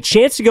Sunday,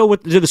 chance to go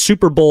to the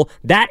Super Bowl.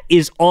 That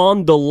is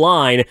on the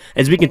line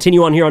as we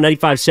continue on here on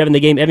 95.7 The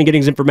Game. Evan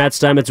Giddings in for Matt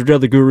Steinmetz, Rodrigo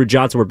the Guru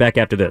Johnson. We're back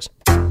after this.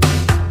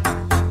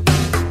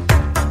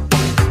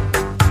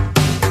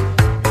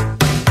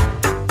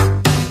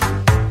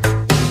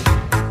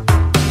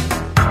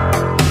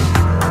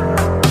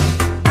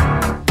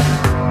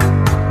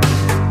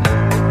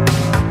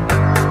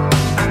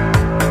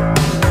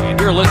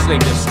 Listening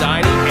to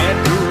Steiny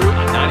and Guru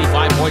on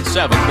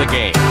 95.7 The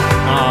Game.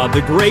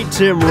 The great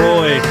Tim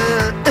Roy,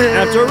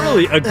 after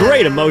a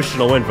great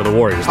emotional win for the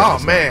Warriors. Oh,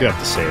 man. You have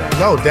to say that.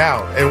 No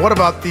doubt. And what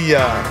about the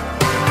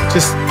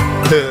just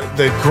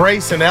the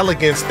grace and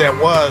elegance that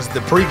was the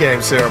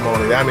pregame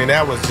ceremony? I mean,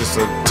 that was just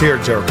a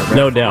tearjerker, man.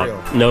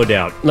 No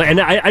doubt. And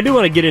I do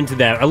want to get into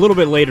that a little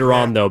bit later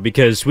on, though,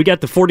 because we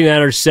got the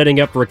 49ers setting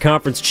up for a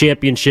conference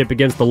championship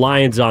against the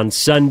Lions on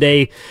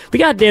Sunday. We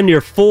got damn near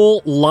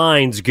full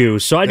lines,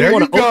 Goose. So I do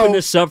want to open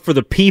this up for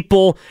the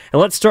people.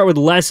 And let's start with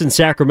Les in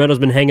Sacramento's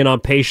been hanging on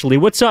patiently.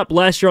 What's up,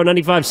 Les? You're on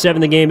 95.7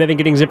 The Game. Evan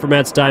Giddings in for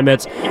Matt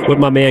Steinmetz with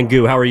my man,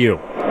 Goo. How are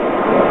you?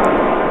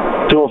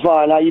 Doing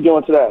fine. How you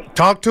doing today?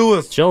 Talk to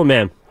us. Chillin',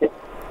 man.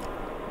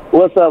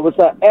 What's up?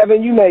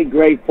 Evan, you made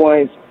great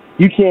points.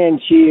 You can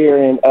cheer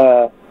and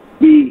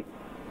be,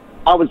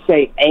 I would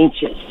say,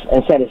 anxious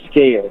instead of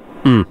scared.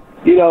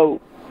 You know,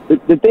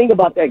 the thing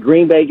about that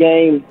Green Bay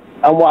game,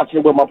 I'm watching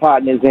it with my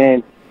partners,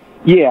 and,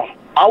 yeah,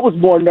 I was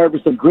more nervous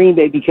of Green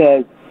Bay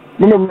because,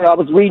 remember, I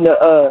was reading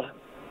a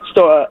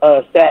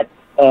stat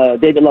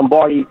David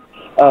Lombardi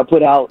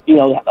put out,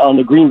 on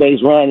the Green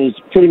Bay's run. It's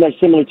pretty much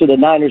similar to the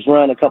Niners'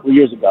 run a couple of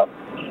years ago.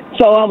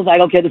 So I was like,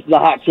 okay, this is a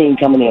hot team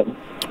coming in.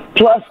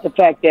 Plus the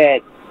fact that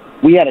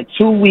we had a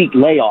 2-week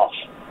layoff.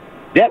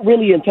 That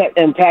really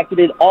impacted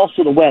it,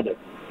 also the weather.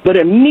 But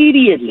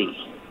immediately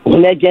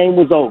when that game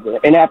was over,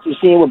 and after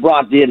seeing what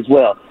Brock did as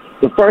well,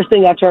 the first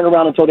thing I turned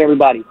around and told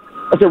everybody,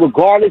 I said,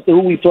 regardless of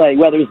who we play,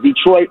 whether it's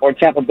Detroit or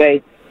Tampa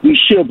Bay, we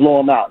should blow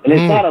them out. And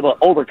it's not of an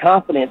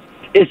overconfidence.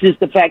 It's just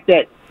the fact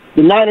that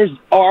the Niners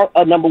are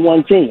a number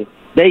one team.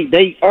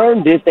 They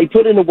earned this. They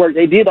put in the work.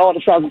 They did all the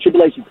trials and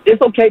tribulations.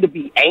 It's okay to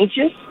be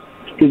anxious,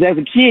 because as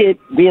a kid,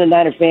 being a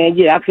Niner fan,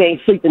 I can't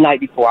sleep the night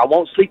before. I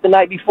won't sleep the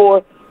night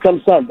before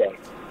come Sunday.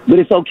 But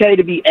it's okay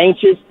to be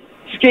anxious.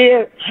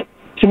 Scared,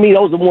 to me,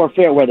 those are more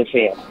fair weather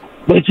fans.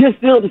 But it's just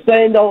still the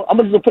same, though. I'm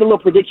just going to put a little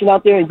prediction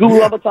out there, and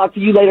Google, I'm going to talk to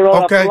you later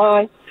on off the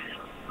line.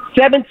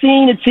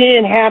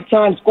 17-10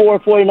 halftime score.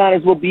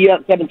 49ers will be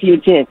up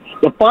 17-10.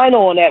 The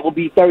final on that will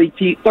be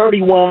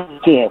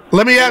 31-10.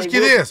 Let me ask you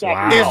this.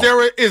 Wow.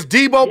 Is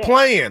Debo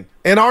playing?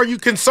 And are you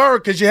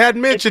concerned because you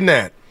hadn't mentioned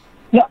that?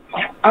 No,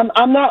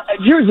 I'm not.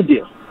 Here's the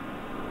deal.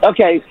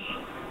 Okay,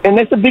 and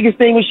that's the biggest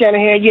thing with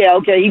Shanahan. Yeah,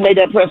 okay, he made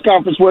that press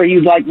conference where he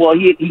was like, well,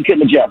 he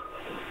couldn't adjust.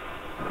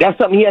 That's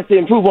something he has to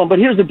improve on. But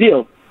here's the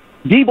deal.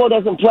 Debo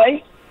doesn't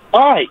play.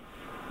 All right,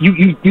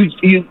 you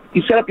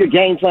set up your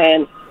game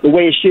plan the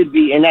way it should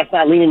be, and that's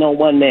not leaning on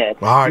one man.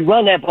 All right. You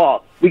run that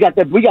ball. We got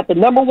the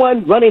number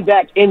one running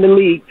back in the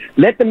league.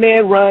 Let the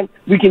man run.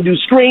 We can do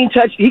screen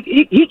touch.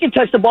 He can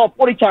touch the ball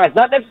 40 times,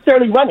 not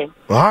necessarily running,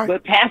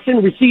 but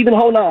passing, receiving,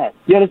 whole nine.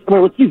 You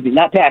understand? Excuse me,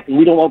 not passing.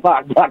 We don't want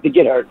Brock to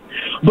get hurt.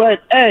 But,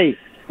 hey,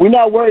 we're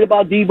not worried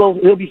about Debo.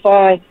 He'll be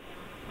fine.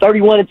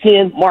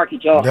 31-10, mark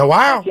it, y'all. Yeah,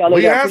 wow.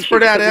 We asked for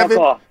that,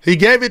 Evan. He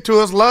gave it to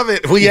us. Love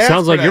it. It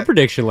sounds like your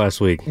prediction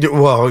last week.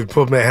 Well, we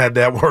had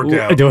that worked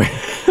out.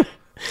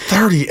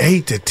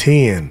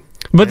 38-10.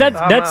 But that's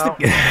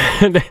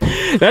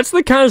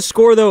the kind of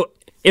score, though.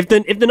 If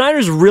the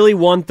Niners really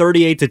won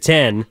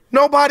 38-10,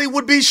 nobody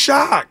would be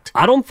shocked.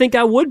 I don't think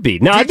I would be.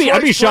 Now, I'd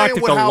be shocked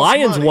if the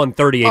Lions won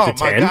 38-10. Oh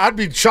my God, I'd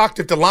be shocked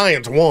if the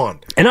Lions won.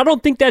 And I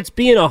don't think that's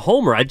being a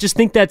homer. I just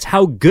think that's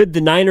how good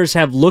the Niners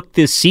have looked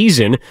this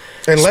season,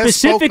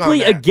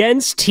 specifically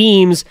against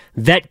teams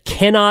that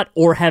cannot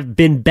or have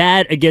been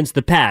bad against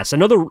the pass. I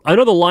know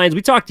the Lions.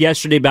 We talked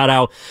yesterday about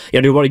how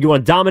you want to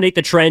dominate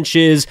the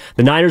trenches.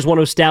 The Niners want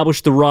to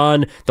establish the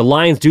run. The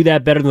Lions do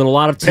that better than a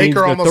lot of teams.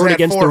 Baker They're almost third had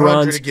against 400 the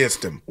runs.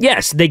 against him.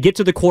 Yes, they get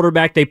to the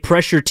quarterback. They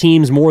pressure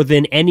teams more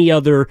than any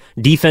other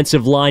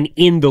defensive line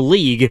in the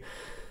league.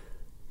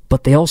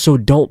 But they also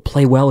don't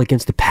play well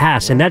against the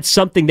pass. And that's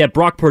something that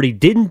Brock Purdy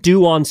didn't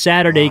do on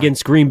Saturday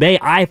against Green Bay.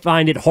 I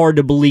find it hard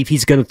to believe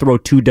he's going to throw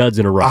 2 duds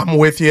in a row. I'm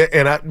with you.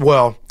 And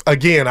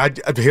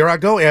here I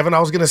go, Evan. I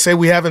was going to say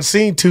we haven't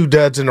seen 2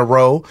 duds in a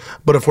row.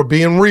 But if we're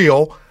being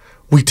real,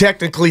 we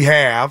technically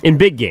have. In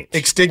big games.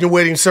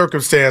 Extenuating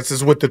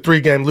circumstances with the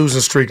 3-game losing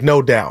streak,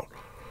 no doubt.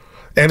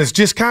 And it's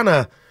just kind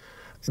of,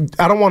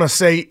 I don't want to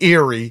say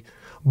eerie,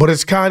 but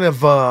it's kind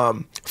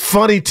of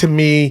funny to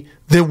me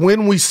that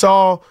when we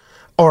saw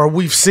or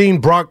we've seen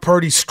Brock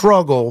Purdy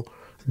struggle,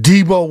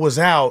 Debo was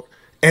out,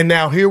 and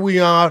now here we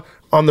are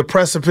on the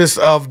precipice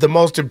of the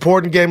most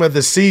important game of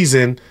the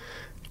season,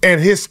 and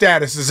his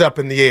status is up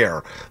in the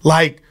air.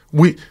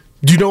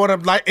 Do you know what I'm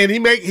like? And he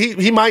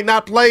might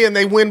not play, and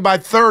they win by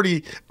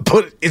 30,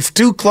 but it's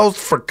too close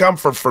for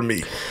comfort for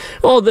me.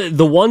 Well,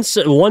 the one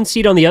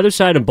seed on the other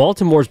side of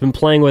Baltimore's been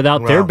playing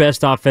without their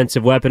best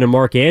offensive weapon, and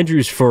Mark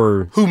Andrews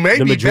for who may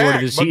the be majority back,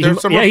 of the but season.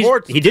 there's some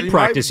reports he did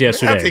practice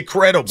yesterday. That's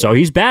incredible. So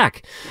he's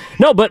back.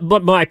 No, but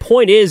my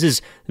point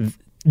is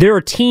there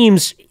are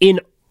teams in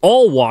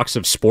all walks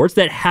of sports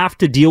that have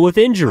to deal with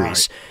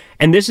injuries. Right.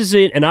 And this is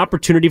an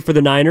opportunity for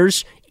the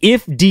Niners.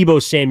 If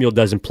Deebo Samuel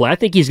doesn't play, I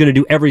think he's going to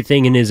do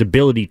everything in his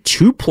ability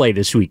to play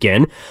this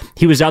weekend.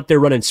 He was out there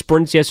running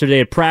sprints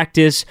yesterday at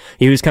practice.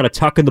 He was kind of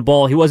tucking the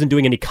ball. He wasn't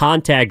doing any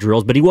contact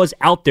drills, but he was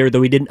out there,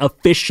 though he didn't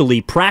officially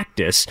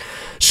practice.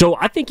 So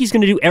I think he's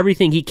going to do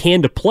everything he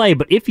can to play.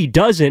 But if he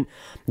doesn't,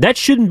 that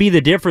shouldn't be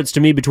the difference to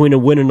me between a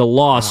win and a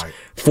loss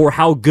for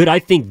how good I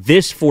think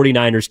this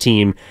 49ers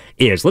team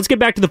is. Let's get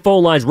back to the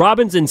phone lines.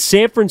 Robin's in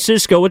San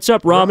Francisco. What's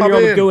up, Robin? You're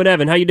on with Go and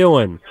Evan. How you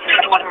doing?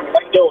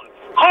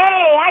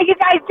 Hey, how you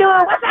guys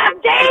doing? What's up,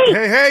 Dave?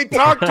 Hey,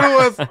 talk to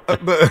us.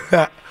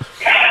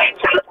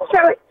 So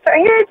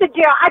here's the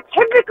deal. I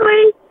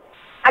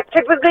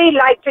typically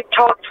like to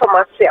talk for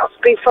myself,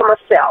 speak for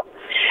myself.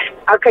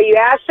 Okay, you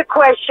asked the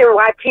question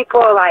why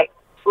people are like,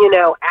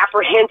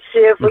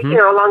 apprehensive,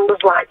 along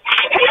those lines.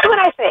 Here's what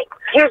I think.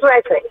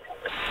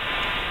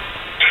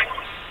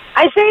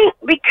 I think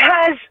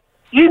because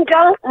you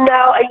don't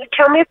know, and you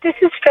tell me if this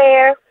is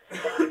fair,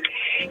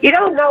 you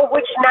don't know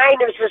which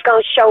Niners is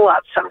going to show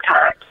up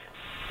sometimes.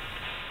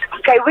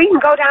 Okay, we can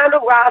go down the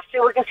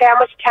roster. We can say how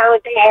much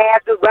talent they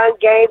have, the run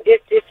game,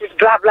 this is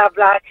blah, blah,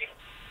 blah.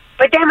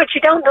 But damn it,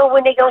 you don't know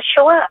when they're going to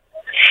show up.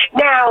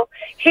 Now,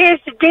 here's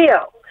the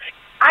deal.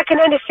 I can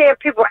understand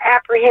people are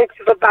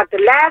apprehensive about the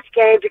last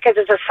game because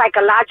it's a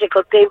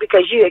psychological thing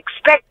because you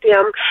expect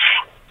them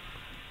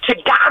to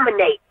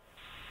dominate.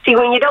 See,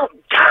 when you don't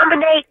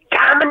dominate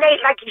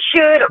like you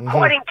should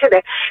according to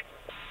the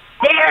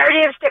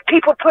narratives that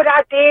people put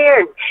out there,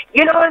 and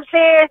you know what I'm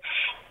saying?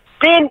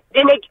 Then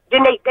they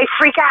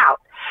freak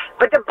out.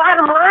 But the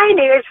bottom line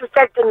is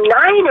that the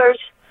Niners,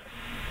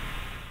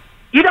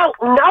 you don't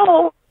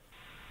know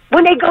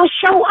when they gonna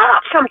show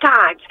up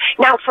sometimes.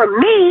 Now, for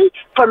me,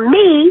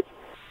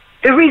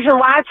 the reason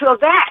why I feel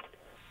that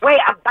way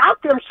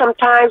about them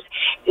sometimes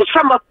is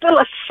from a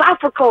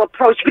philosophical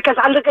approach because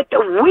I look at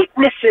the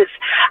weaknesses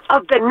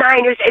of the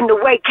Niners and the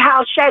way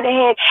Kyle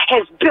Shanahan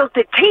has built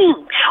the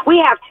team. We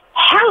have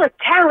hella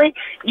talent.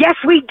 Yes,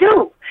 we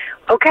do.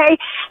 Okay?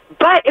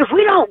 But if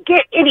we don't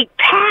get any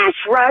pass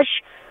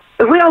rush,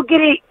 if we don't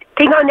get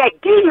anything on that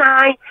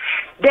D-line,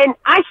 then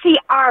I see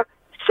our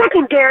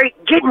secondary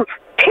getting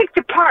picked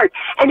apart.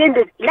 And then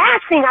the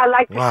last thing I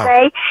like to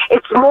say,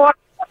 it's more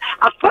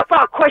a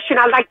football question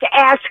I like to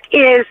ask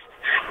is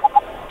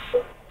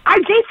our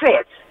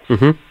defense.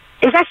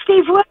 Is that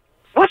Steve Wood?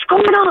 What's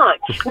going on?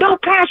 No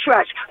pass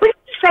rush. We got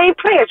the same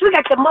players. We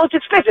got the most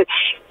expensive.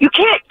 You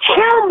can't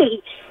tell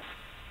me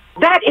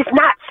that is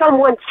not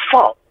someone's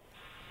fault.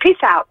 Peace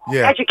out.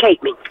 Yeah.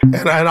 Educate me.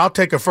 And I'll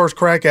take a first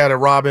crack at it,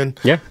 Robin.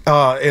 Yeah.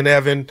 And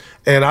Evan.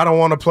 And I don't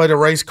want to play the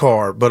race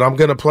card, but I'm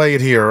going to play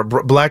it here.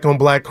 Black on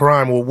black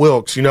crime with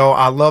Wilkes.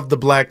 I love the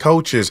black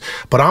coaches,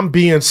 but I'm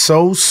being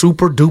so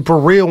super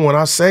duper real when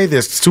I say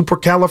this.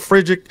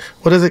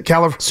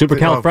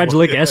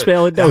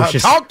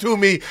 Supercalifragilisticexpialidocious. Talk to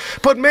me.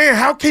 But man,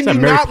 how can you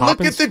not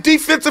look at the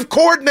defensive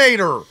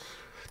coordinator?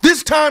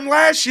 This time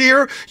last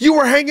year, you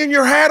were hanging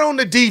your hat on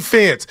the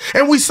defense,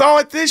 and we saw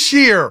it this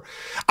year.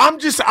 I'm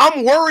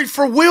worried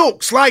for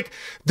Wilkes. Like,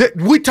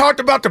 we talked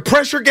about the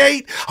pressure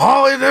gate.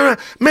 Oh,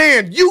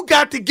 man, you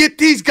got to get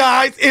these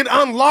guys and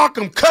unlock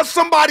them. Cut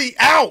somebody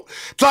out.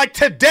 Like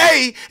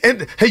today,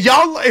 and hey,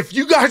 y'all, if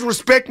you guys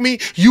respect me,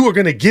 you are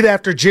going to get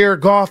after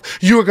Jared Goff.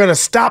 You are going to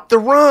stop the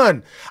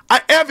run.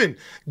 Evan,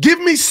 give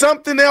me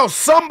something else,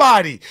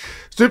 somebody.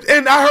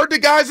 And I heard the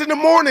guys in the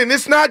morning,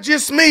 it's not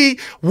just me.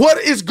 What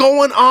is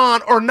going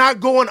on or not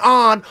going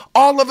on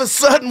all of a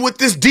sudden with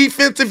this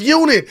defensive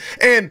unit?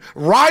 And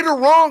right or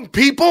wrong,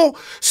 people,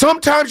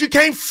 sometimes you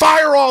can't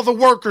fire all the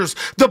workers.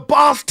 The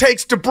boss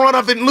takes the brunt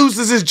of it and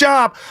loses his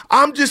job.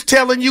 I'm just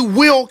telling you,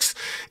 Wilkes,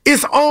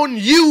 it's on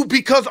you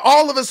because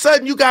all of a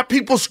sudden you got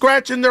people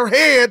scratching their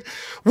head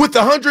with the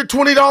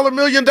 $120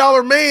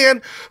 million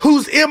man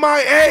who's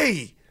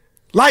MIA.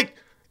 Like,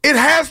 it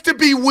has to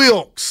be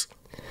Wilkes.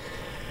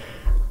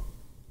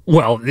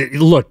 Well,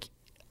 look,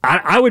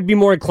 I would be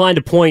more inclined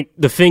to point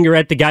the finger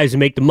at the guys who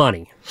make the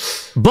money.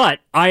 But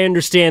I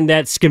understand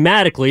that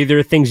schematically there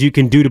are things you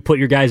can do to put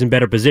your guys in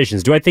better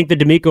positions. Do I think that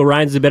DeMeco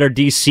Ryans is a better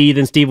DC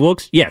than Steve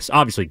Wilkes? Yes,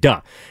 obviously,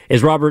 duh.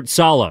 Is Robert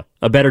Saleh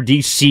a better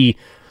DC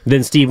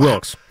than Steve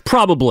Wilkes?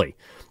 Probably.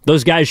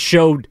 Those guys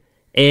showed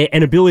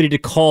an ability to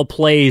call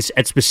plays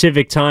at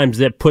specific times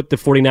that put the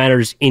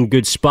 49ers in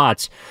good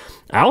spots.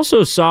 I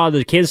also saw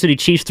the Kansas City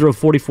Chiefs throw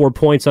 44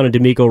 points on a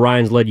DeMeco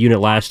Ryans-led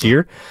unit last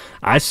year.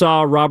 I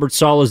saw Robert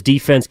Saleh's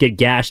defense get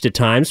gashed at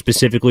times,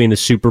 specifically in the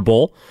Super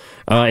Bowl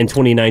in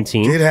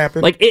 2019. It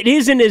happened. Like, it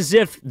isn't as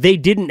if they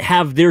didn't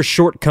have their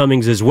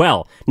shortcomings as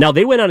well. Now,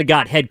 they went out and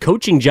got head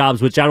coaching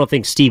jobs, which I don't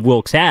think Steve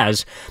Wilkes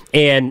has.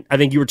 And I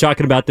think you were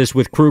talking about this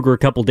with Kruger a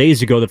couple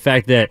days ago, the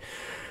fact that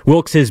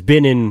Wilkes has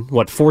been in,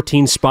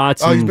 14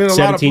 spots in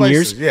 17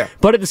 years? Yeah.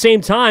 But at the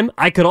same time,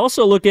 I could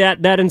also look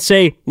at that and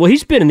say, well,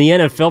 he's been in the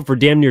NFL for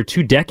damn near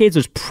 2 decades.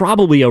 There's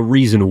probably a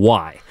reason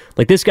why.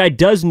 Like, this guy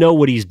does know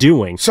what he's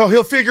doing. So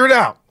he'll figure it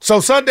out. So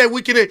Sunday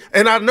we can,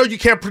 and I know you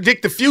can't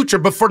predict the future,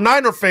 but for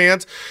Niner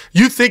fans,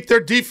 you think their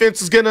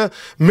defense is going to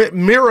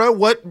mirror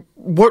what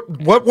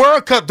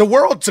the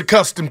world's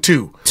accustomed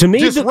to. To me,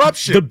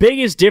 disruption. The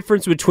biggest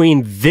difference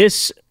between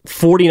this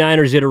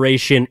 49ers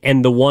iteration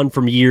and the one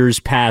from years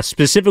past,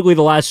 specifically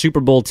the last Super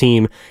Bowl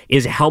team,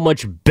 is how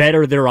much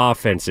better their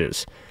offense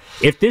is.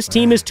 If this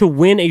team is to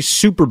win a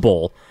Super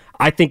Bowl,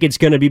 I think it's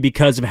going to be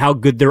because of how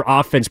good their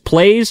offense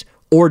plays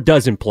or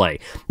doesn't play.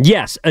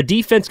 Yes, a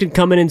defense can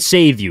come in and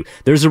save you.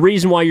 There's a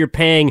reason why you're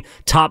paying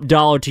top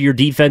dollar to your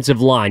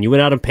defensive line. You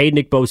went out and paid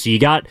Nick Bosa. You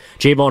got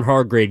Javon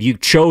Hargrave. You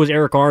chose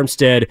Eric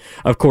Armstead,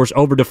 of course,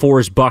 over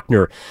DeForest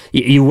Buckner.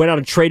 You went out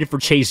and traded for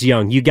Chase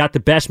Young. You got the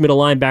best middle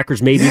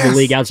linebackers maybe in the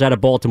league outside of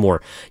Baltimore.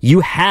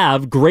 You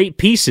have great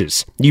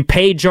pieces. You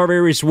paid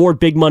Jarvarius Ward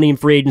big money in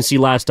free agency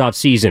last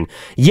offseason.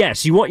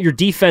 Yes, you want your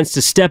defense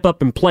to step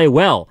up and play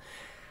well.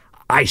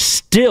 I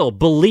still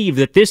believe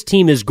that this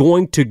team is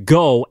going to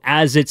go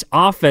as its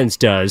offense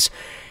does,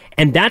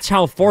 and that's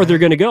how far they're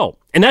going to go.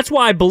 And that's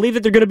why I believe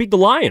that they're going to beat the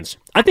Lions.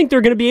 I think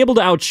they're going to be able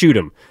to outshoot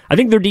them. I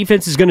think their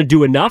defense is going to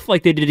do enough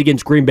like they did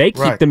against Green Bay,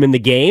 keep them in the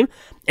game,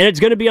 and it's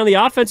going to be on the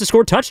offense to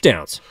score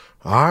touchdowns.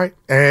 All right,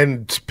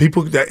 and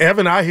people,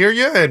 Evan, I hear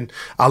you, and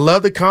I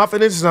love the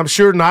confidence, and I'm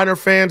sure Niner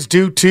fans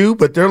do too,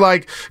 but they're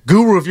like,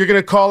 Guru, if you're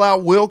going to call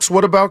out Wilkes,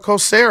 what about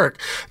Kosaric?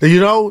 You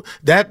know,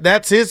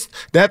 that's his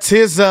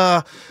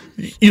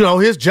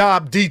his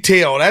job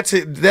detail.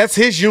 That's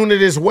his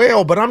unit as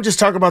well. But I'm just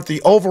talking about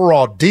the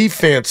overall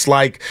defense.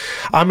 Like,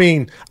 I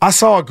mean, I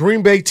saw a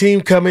Green Bay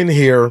team come in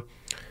here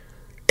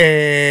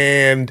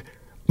and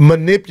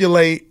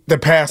manipulate the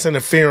pass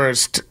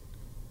interference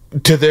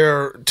to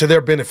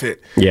their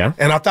benefit. Yeah.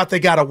 And I thought they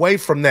got away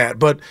from that.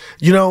 But,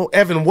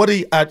 Evan,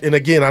 and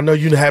again, I know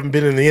you haven't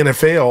been in the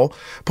NFL,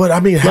 but I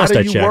mean, how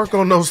do you work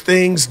on those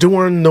things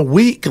during the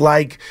week?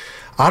 Like,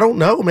 I don't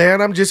know,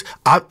 man.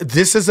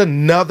 This is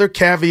another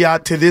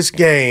caveat to this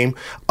game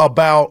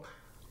about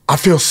I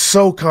feel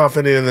so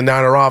confident in the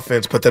Niner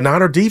offense, but the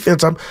Niner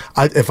defense,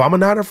 if I'm a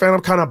Niner fan,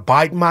 I'm kind of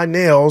biting my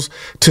nails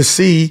to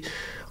see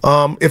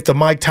if the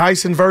Mike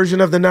Tyson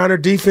version of the Niner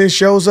defense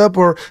shows up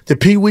or the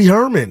Pee Wee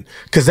Herman,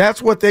 because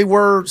that's what they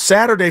were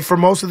Saturday for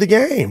most of the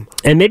game.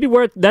 And maybe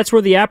that's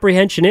where the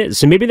apprehension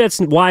is. And maybe that's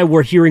why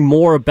we're hearing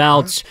more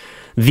about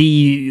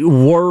the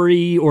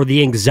worry or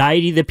the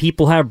anxiety that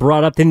people have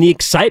brought up than the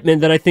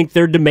excitement that I think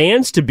there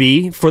demands to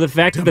be for the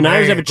fact that the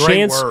Niners have a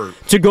chance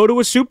to go to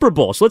a Super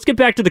Bowl. So let's get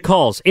back to the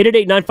calls.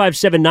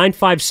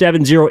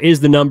 888-957-9570 is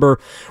the number.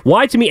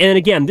 Why to me? And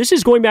again, this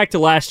is going back to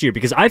last year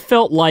because I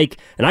felt like,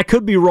 and I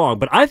could be wrong,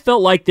 but I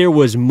felt like there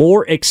was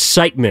more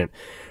excitement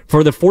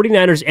for the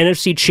 49ers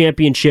NFC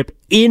Championship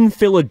in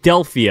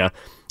Philadelphia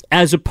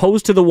as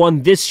opposed to the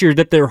one this year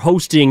that they're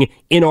hosting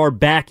in our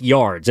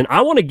backyards. And I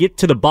want to get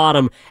to the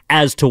bottom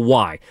as to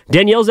why.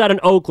 Danielle's out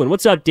in Oakland.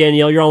 What's up,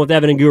 Danielle? You're on with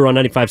Evan and Guru on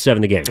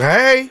 95.7 The Game.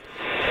 Hey.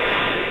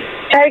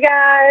 Hey,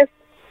 guys.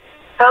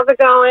 How's it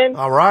going?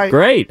 All right.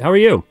 Great. How are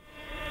you?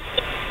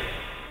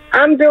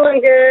 I'm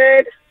doing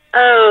good.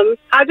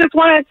 I just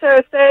wanted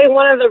to say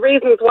one of the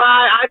reasons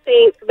why I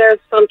think there's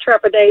some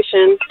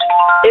trepidation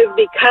is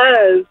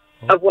because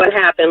of what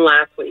happened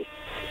last week.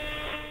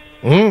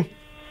 Can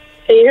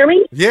you hear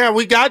me? Yeah,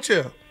 we got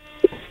you.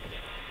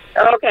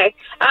 Okay.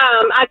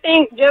 I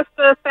think just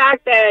the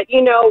fact that,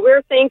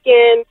 we're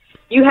thinking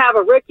you have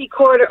a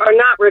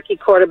not rookie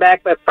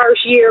quarterback, but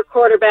first-year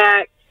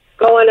quarterback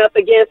going up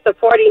against the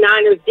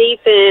 49ers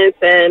defense,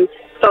 and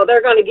so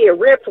they're going to get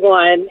ripped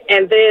one,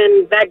 and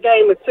then that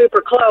game is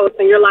super close,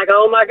 and you're like,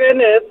 oh, my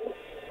goodness,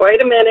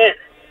 wait a minute.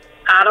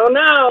 I don't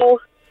know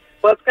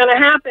what's going to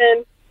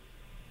happen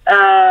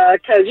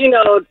because,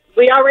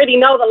 we already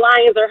know the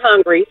Lions are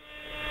hungry.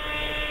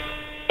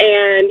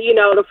 And,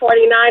 the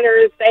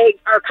 49ers, they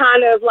are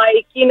kind of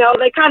like,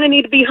 they kind of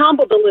need to be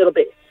humbled a little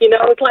bit.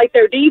 It's like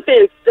their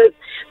defense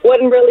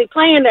wasn't really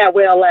playing that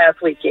well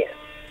last weekend.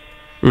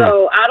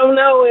 So I don't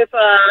know if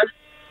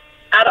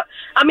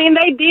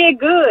they did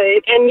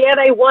good, and yeah,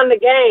 they won the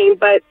game,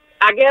 but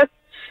I guess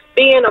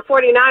being a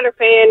 49er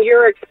fan,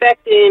 you're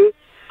expecting,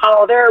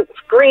 they're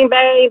Green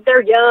Bay,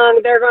 they're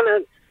young, they're going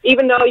to,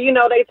 even though,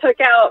 they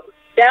took out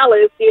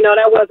Dallas,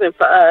 that wasn't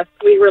for us.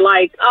 We were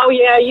like, oh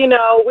yeah,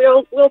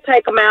 we'll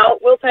take them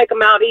out. We'll take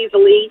them out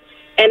easily.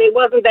 And it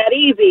wasn't that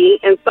easy.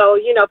 And so,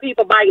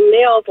 people biting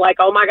nails like,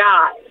 oh my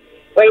God,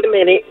 wait a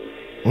minute.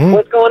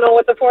 What's going on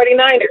with the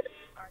 49ers?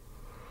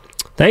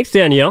 Thanks,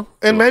 Danielle.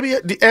 And maybe,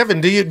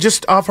 Evan, do you,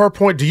 just off her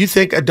point, do you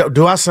think,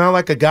 do I sound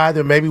like a guy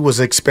that maybe was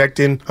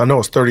expecting, I know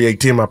it's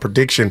 38-10, my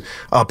prediction,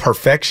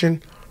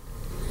 perfection?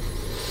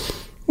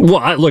 Well,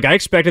 I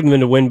expected them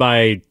to win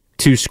by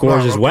 2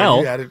 scores as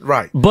well.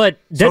 Right. But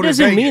that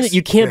doesn't mean that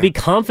you can't be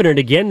confident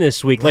again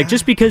this week. Like,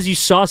 just because you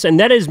saw, and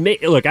that is,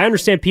 look, I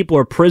understand people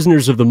are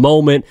prisoners of the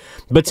moment,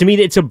 but to me,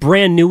 it's a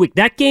brand new week.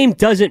 That game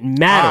doesn't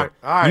matter.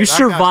 All right, you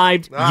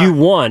survived, you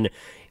won.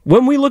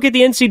 When we look at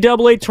the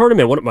NCAA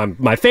tournament, one of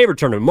my favorite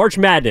tournament, March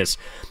Madness,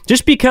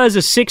 just because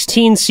a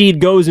 16 seed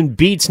goes and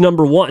beats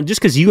number 1,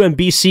 just because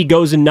UMBC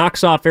goes and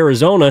knocks off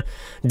Arizona,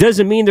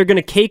 doesn't mean they're going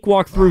to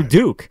cakewalk through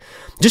Duke.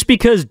 Just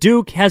because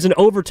Duke has an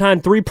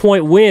overtime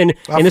 3-point win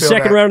in the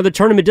second round of the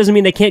tournament doesn't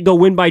mean they can't go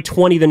win by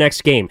 20 the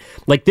next game.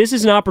 Like, this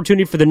is an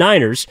opportunity for the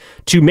Niners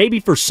to maybe,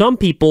 for some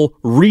people,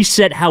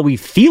 reset how we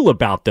feel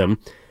about them.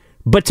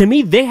 But to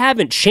me, they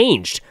haven't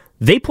changed.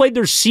 They played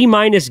their C-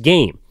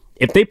 game.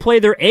 If they play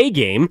their A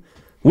game,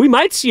 we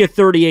might see a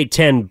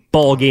 38-10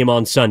 ball game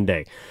on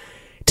Sunday.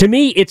 To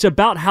me, it's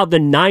about how the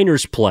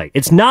Niners play.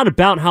 It's not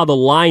about how the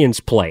Lions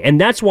play. And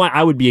that's why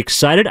I would be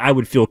excited. I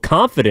would feel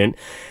confident.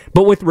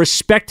 But with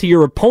respect to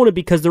your opponent,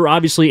 because they're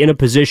obviously in a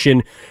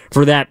position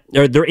for that,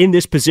 or they're in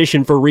this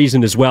position for a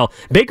reason as well.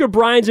 Baker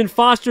Bryant's in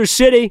Foster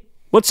City.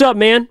 What's up,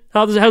 man?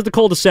 How's the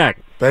cul-de-sac?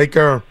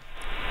 Baker.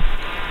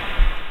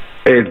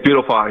 Hey, it's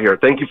beautiful out here.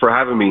 Thank you for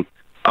having me.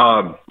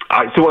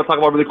 I still want to talk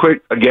about really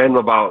quick again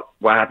about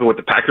what happened with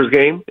the Packers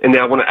game, and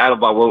then I want to add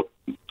about what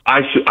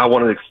I'm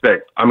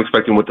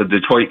expecting with the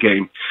Detroit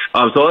game.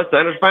 So as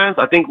Niners fans,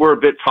 I think we're a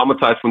bit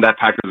traumatized from that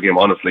Packers game.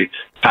 Honestly,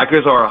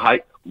 Packers are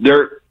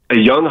they're a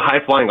young,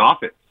 high-flying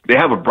offense. They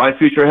have a bright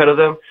future ahead of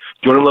them.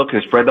 Jordan Love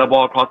can spread that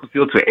ball across the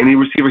field to any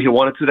receiver he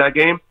wanted to that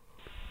game.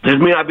 This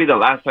may not be the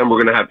last time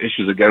we're going to have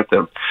issues against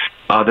them.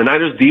 The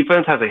Niners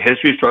defense has a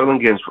history of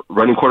struggling against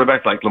running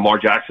quarterbacks like Lamar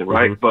Jackson,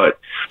 right? But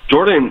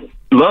Jordan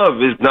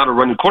Love is not a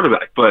running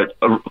quarterback, but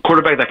a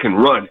quarterback that can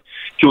run.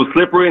 He was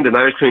slippery, and the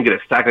Niners couldn't get a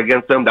sack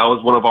against them. That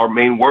was one of our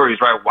main worries,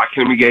 right? Why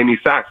can't we get any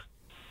sacks?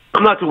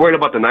 I'm not too worried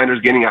about the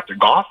Niners getting after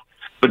Goff,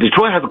 but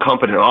Detroit has a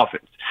competent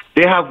offense.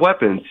 They have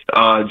weapons.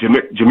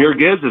 Jahmyr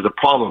Gibbs is a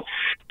problem.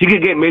 He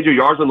could get major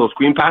yards on those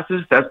screen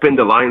passes. That's been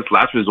the Lions'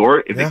 last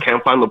resort. If they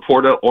can't find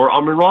Laporta or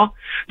Amon-Ra,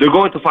 they're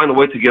going to find a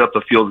way to get up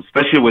the field,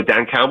 especially with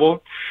Dan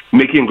Campbell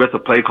making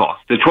aggressive play calls.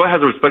 Detroit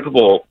has a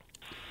respectable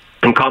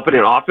and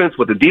confident offense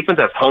with a defense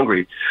that's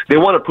hungry. They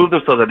want to prove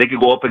themselves that they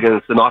could go up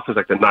against an offense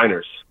like the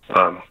Niners.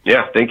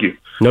 Thank you.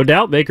 No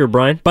doubt, Baker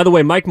Bryan. By the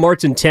way, Mike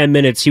Martz in 10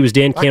 minutes. He was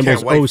Dan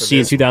Campbell's OC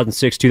in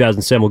 2006,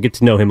 2007. We'll get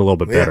to know him a little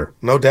bit better.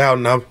 No doubt.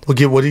 And we'll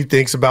get what he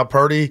thinks about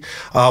Purdy,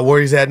 where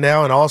he's at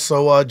now, and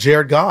also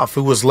Jared Goff,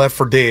 who was left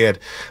for dead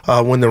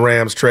when the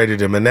Rams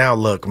traded him. And now,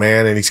 look,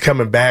 man, and he's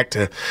coming back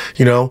to,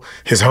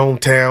 his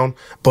hometown.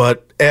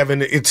 But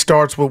Evan, it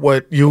starts with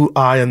what you,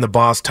 I, and the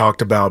boss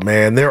talked about,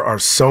 man. There are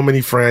so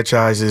many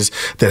franchises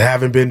that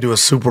haven't been to a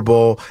Super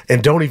Bowl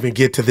and don't even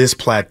get to this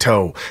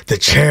plateau, the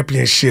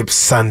Championship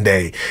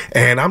Sunday.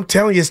 And I'm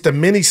telling you, it's the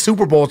mini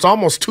Super Bowl. It's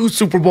almost 2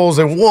 Super Bowls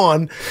in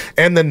one,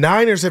 and the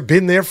Niners have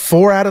been there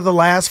 4 out of the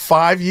last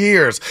 5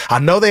 years. I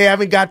know they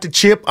haven't got the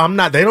chip.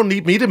 They don't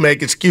need me to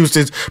make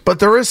excuses, but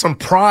there is some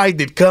pride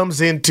that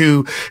comes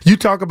into, you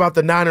talk about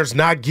the Niners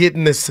not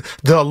getting the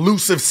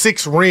elusive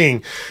 6th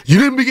ring. You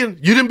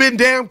didn't been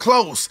down damn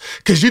close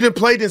because you done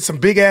played in some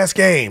big-ass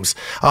games.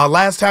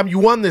 Last time you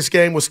won this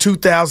game was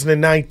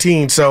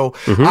 2019, so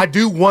I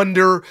do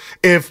wonder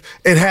if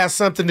it has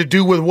something to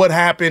do with what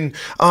happened,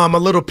 a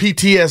little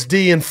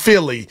PTSD in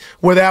Philly,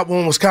 where that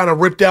one was kind of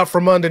ripped out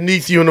from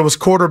underneath you and it was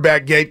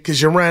quarterback gate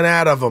because you ran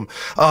out of them.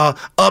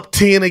 Up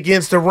 10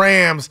 against the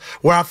Rams,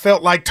 where I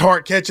felt like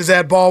Tart catches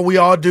that ball, we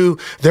all do,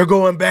 they're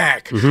going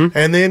back.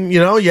 And then,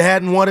 you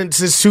hadn't won it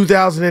since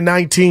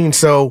 2019,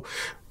 so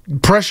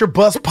pressure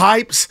bust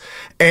pipes,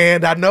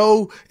 and I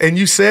know, and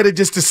you said it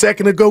just a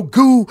second ago,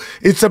 Goo,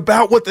 it's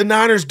about what the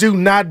Niners do,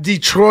 not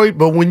Detroit.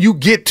 But when you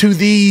get to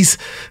these,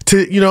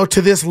 to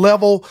this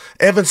level,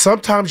 Evan,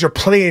 sometimes you're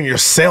playing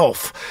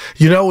yourself.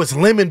 It's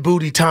lemon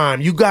booty time.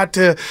 You got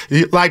to,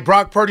 like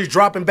Brock Purdy's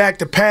dropping back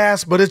to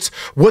pass, but it's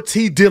what's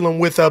he dealing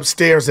with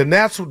upstairs. And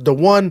that's the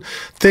one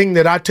thing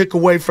that I took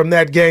away from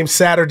that game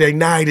Saturday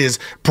night is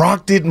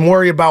Brock didn't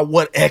worry about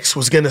what X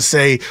was going to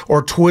say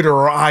or Twitter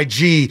or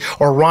IG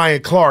or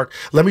Ryan Clark.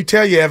 Let me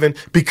tell you, Evan,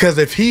 because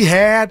if he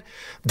had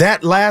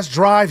that last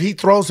drive, he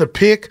throws a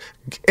pick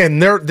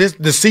and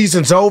the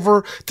season's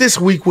over, this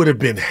week would have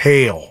been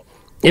hell.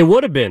 It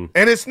would have been.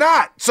 And it's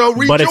not. So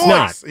rejoice. But it's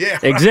not. Yeah,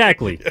 right.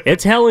 Exactly.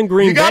 It's hell in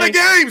Green Bay. You got a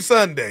game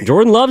Sunday.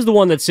 Jordan Love's the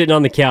one that's sitting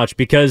on the couch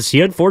because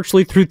he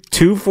unfortunately threw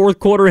 2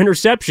 fourth-quarter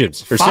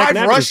interceptions. 5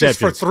 rushes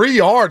for 3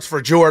 yards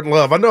for Jordan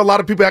Love. I know a lot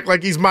of people act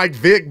like he's Mike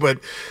Vick, and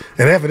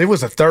Evan, it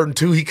was a 3rd and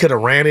 2. He could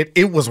have ran it.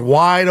 It was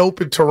wide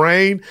open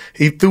terrain.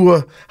 He threw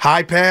a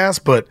high pass,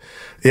 but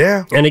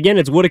yeah. And again,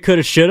 it's woulda,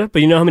 coulda, shoulda,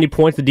 but you know how many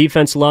points the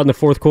defense allowed in the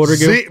fourth quarter?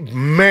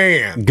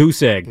 Man.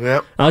 Goose egg.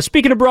 Yep.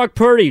 Speaking of Brock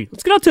Purdy,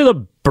 let's get out to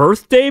the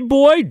birthday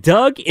boy,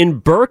 Doug in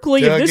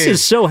Berkeley. If this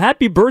is so,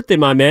 happy birthday,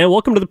 my man.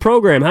 Welcome to the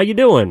program. How you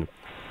doing?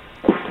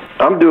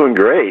 I'm doing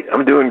great.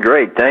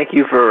 Thank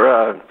you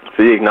for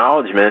the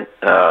acknowledgement.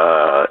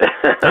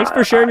 Thanks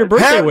for sharing your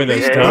birthday with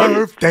us, Doug.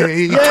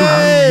 Birthday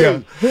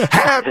to you.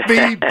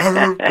 Happy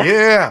birthday.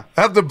 Yeah,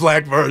 have the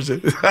black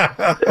version.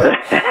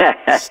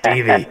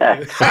 Stevie.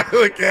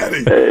 Look at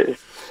him.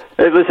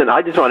 Hey, listen,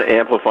 I just want to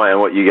amplify on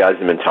what you guys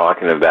have been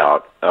talking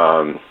about.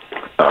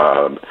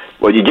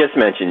 What you just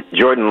mentioned,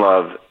 Jordan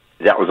Love,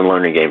 that was a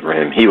learning game for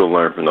him. He will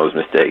learn from those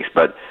mistakes.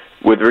 But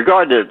with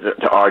regard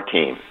to our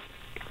team,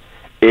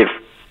 if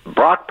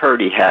Brock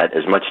Purdy had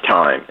as much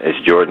time as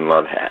Jordan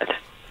Love had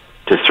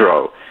to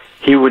throw,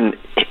 he would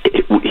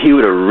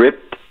have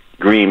ripped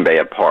Green Bay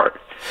apart.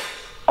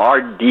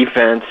 Our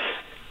defense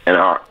and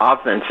our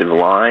offensive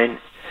line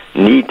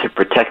need to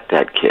protect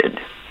that kid.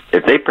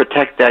 If they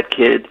protect that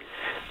kid,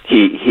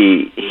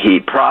 he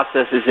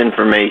processes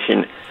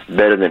information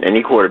better than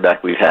any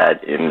quarterback we've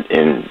had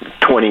in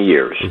 20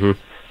 years.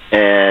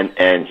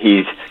 And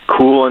he's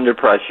cool under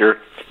pressure.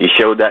 He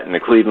showed that in the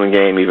Cleveland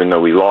game, even though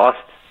we lost.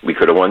 We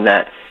could have won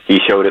that. He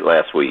showed it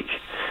last week.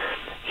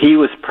 He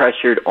was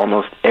pressured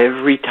almost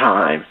every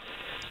time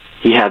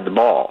he had the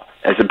ball,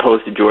 as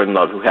opposed to Jordan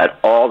Love, who had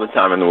all the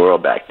time in the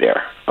world back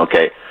there.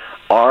 Okay,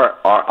 our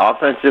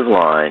offensive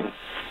line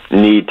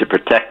need to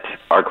protect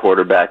our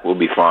quarterback. We'll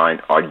be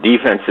fine. Our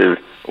defensive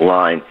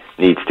line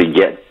needs to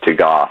get to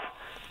Goff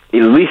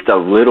at least a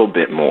little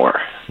bit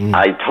more.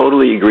 I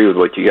totally agree with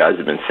what you guys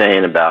have been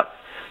saying about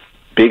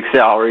big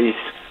salaries,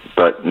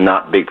 but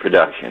not big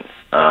production.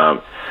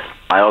 I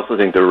also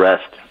think the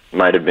rest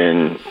might have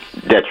been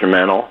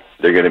detrimental.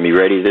 They're going to be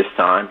ready this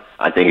time.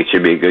 I think it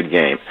should be a good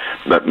game.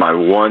 But my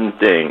one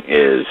thing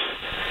is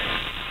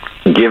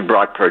give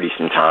Brock Purdy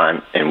some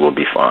time, and we'll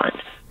be fine.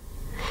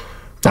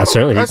 That's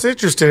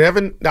interesting,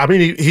 Evan. I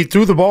mean, he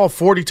threw the ball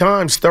 40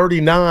 times,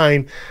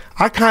 39.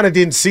 I kind of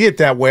didn't see it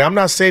that way. I'm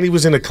not saying he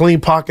was in a clean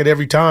pocket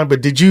every time,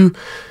 but did you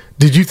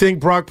think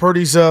Brock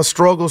Purdy's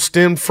struggle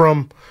stemmed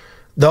from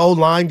the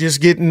O-line just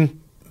getting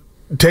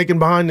taken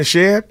behind the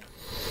shed?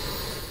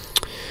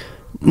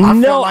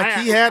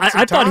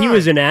 I thought he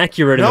was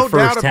inaccurate in the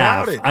first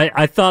half.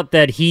 I thought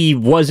that he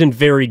wasn't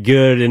very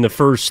good in the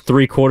first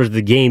 3 quarters of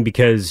the game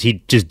because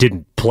he just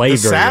didn't play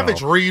very well. The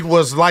Savage read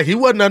was like he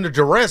wasn't under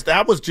duress.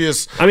 That was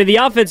just... I mean, the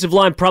offensive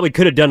line probably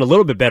could have done a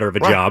little bit better of a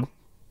job.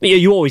 Yeah,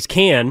 you always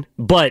can,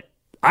 but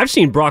I've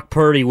seen Brock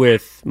Purdy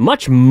with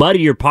much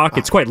muddier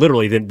pockets, quite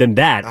literally, than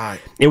that,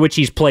 in which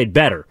he's played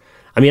better.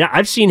 I mean,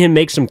 I've seen him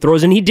make some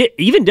throws, and he did,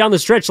 even down the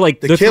stretch,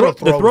 like the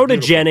throw to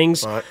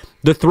Jennings,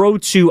 the throw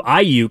to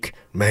Ayuk.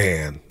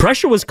 Man.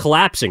 Pressure was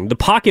collapsing. The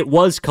pocket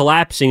was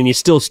collapsing, and he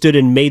still stood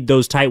and made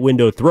those tight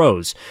window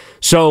throws.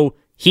 So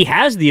he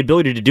has the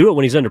ability to do it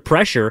when he's under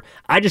pressure.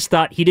 I just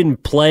thought he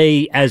didn't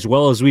play as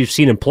well as we've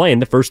seen him play in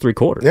the first 3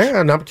 quarters. Yeah,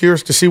 and I'm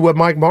curious to see what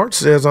Mike Martz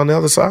says on the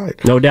other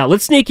side. No doubt.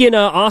 Let's sneak in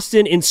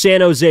Austin in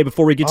San Jose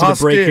before we get to the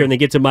break here and then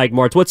get to Mike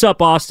Martz. What's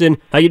up, Austin?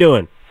 How you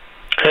doing?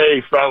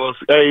 Hey, fellas.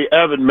 Hey,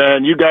 Evan,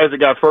 man, you guys have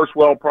got first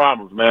world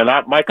problems, man.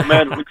 My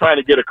commander, we're trying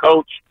to get a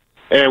coach,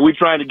 and we're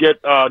trying to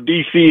get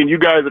DC, and you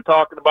guys are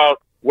talking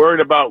about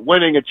worried about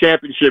winning a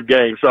championship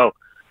game. So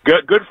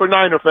good for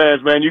Niner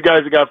fans, man. You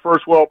guys have got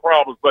first world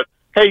problems. But,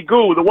 hey,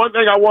 Goo, the one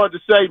thing I wanted to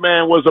say,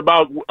 man, was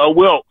about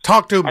Wilt.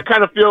 Talk to me. I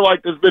kind of feel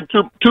like there's been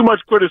too much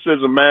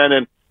criticism, man,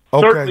 and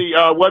certainly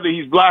whether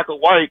he's black or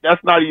white,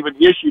 that's not even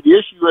the issue. The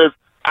issue is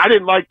I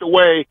didn't like the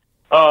way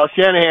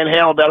Shanahan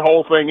handled that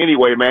whole thing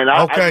anyway, man.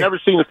 I've never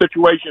seen a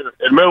situation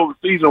in the middle of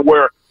the season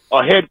where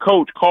a head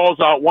coach calls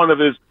out one of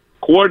his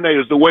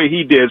coordinators the way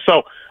he did.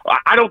 So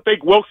I don't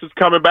think Wilks is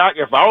coming back.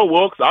 If I were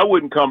Wilks, I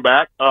wouldn't come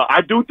back.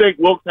 I do think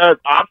Wilks has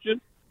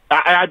options.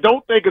 I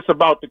don't think it's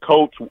about the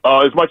coach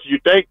as much as you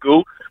think,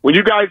 Goo. When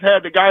you guys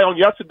had the guy on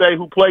yesterday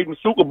who played in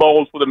Super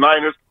Bowls for the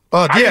Niners,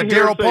 I didn't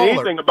hear him say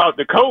anything about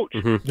the coach.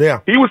 Mm-hmm.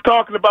 Yeah. He was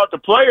talking about the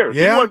players.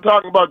 Yeah. He wasn't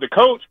talking about the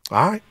coach.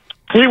 All right.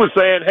 He was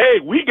saying, hey,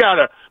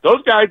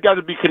 those guys got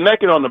to be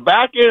connected on the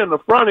back end and the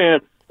front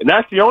end, and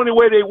that's the only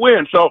way they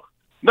win. So,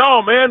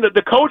 no, man,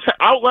 the coach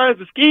outlines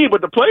the scheme,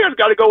 but the players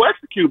got to go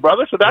execute,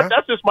 brother. So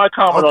that's just my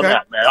comment on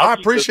that, man. I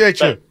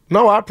appreciate you.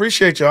 No, I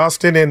appreciate you,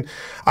 Austin. And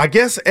I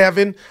guess,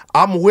 Evan,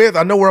 I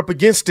know we're up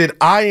against it.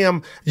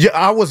 I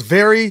was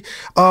very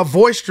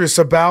boisterous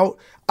about,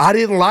 I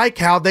didn't like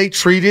how they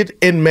treated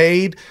and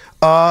made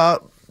my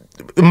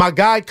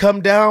guy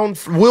come down,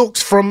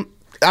 Wilks, from –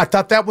 I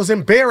thought that was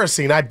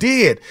embarrassing. I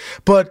did.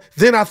 But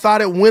then I thought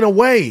it went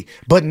away.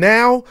 But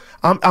now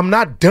I'm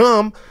not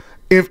dumb.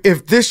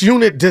 If this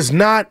unit does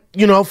not,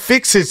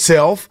 fix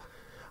itself,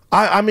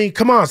 I mean,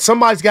 come on,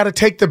 somebody's got to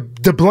take the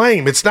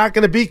blame. It's not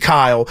going to be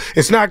Kyle.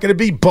 It's not going to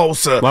be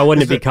Bosa. Why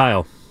wouldn't it be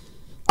Kyle?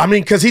 I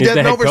mean, because he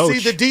doesn't oversee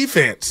coach. the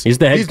defense. He's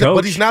the head coach.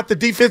 But he's not the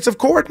defensive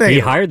coordinator. He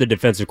hired the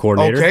defensive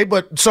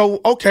coordinator.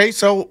 So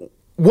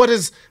what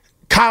does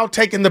Kyle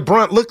taking the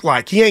brunt look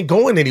like? He ain't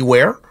going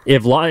anywhere.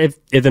 If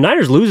the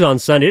Niners lose on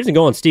Sunday, it doesn't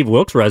go on Steve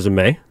Wilks'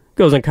 resume. It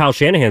goes on Kyle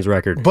Shanahan's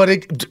record.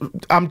 But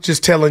I'm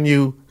just telling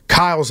you,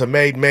 Kyle's a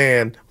made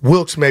man.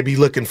 Wilks may be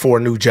looking for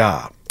a new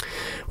job.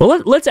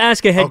 Well, let's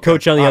ask a head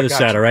coach on the other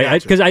side, all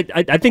right? Because I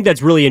think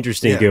that's really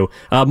interesting, Goo.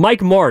 Mike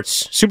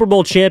Martz, Super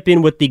Bowl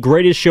champion with the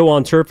greatest show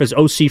on turf as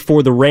OC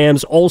for the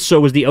Rams, also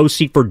was the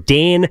OC for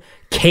Dan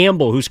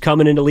Campbell, who's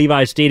coming into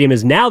Levi's Stadium,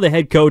 is now the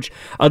head coach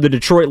of the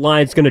Detroit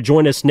Lions, going to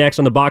join us next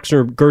on the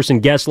Boxer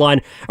Gerson guest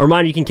line. A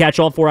reminder, you can catch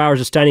all 4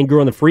 hours of Steiny and Guru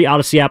on the free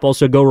Odyssey app.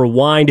 Also, go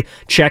rewind,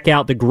 check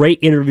out the great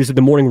interviews that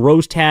the Morning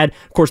Roast had.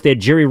 Of course, they had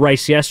Jerry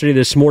Rice yesterday,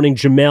 this morning,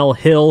 Jamel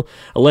Hill,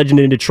 a legend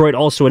in Detroit,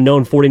 also a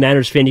known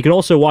 49ers fan. You can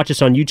also watch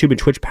us on YouTube and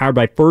Twitch, powered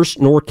by First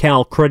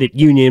NorCal Credit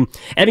Union.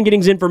 Evan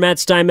Giddings in for Matt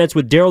Steinmetz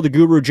with Daryl the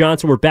Guru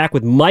Johnson. We're back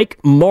with Mike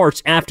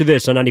Martz after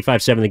this on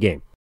 95.7 The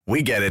Game.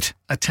 We get it.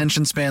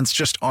 Attention spans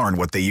just aren't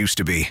what they used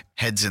to be.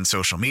 Heads in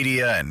social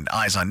media and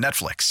eyes on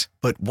Netflix.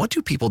 But what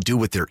do people do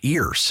with their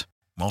ears?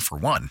 Well, for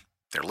one,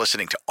 they're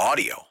listening to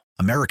audio.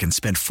 Americans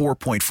spend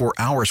 4.4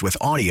 hours with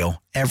audio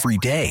every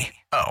day.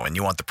 Oh, and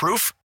you want the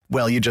proof?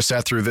 Well, you just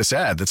sat through this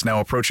ad that's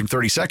now approaching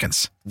 30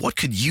 seconds. What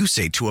could you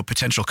say to a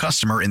potential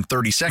customer in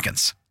 30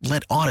 seconds?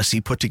 Let Odyssey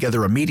put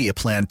together a media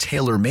plan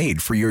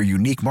tailor-made for your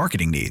unique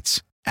marketing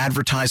needs.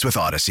 Advertise with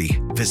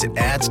Odyssey. Visit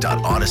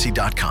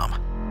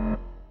ads.odyssey.com.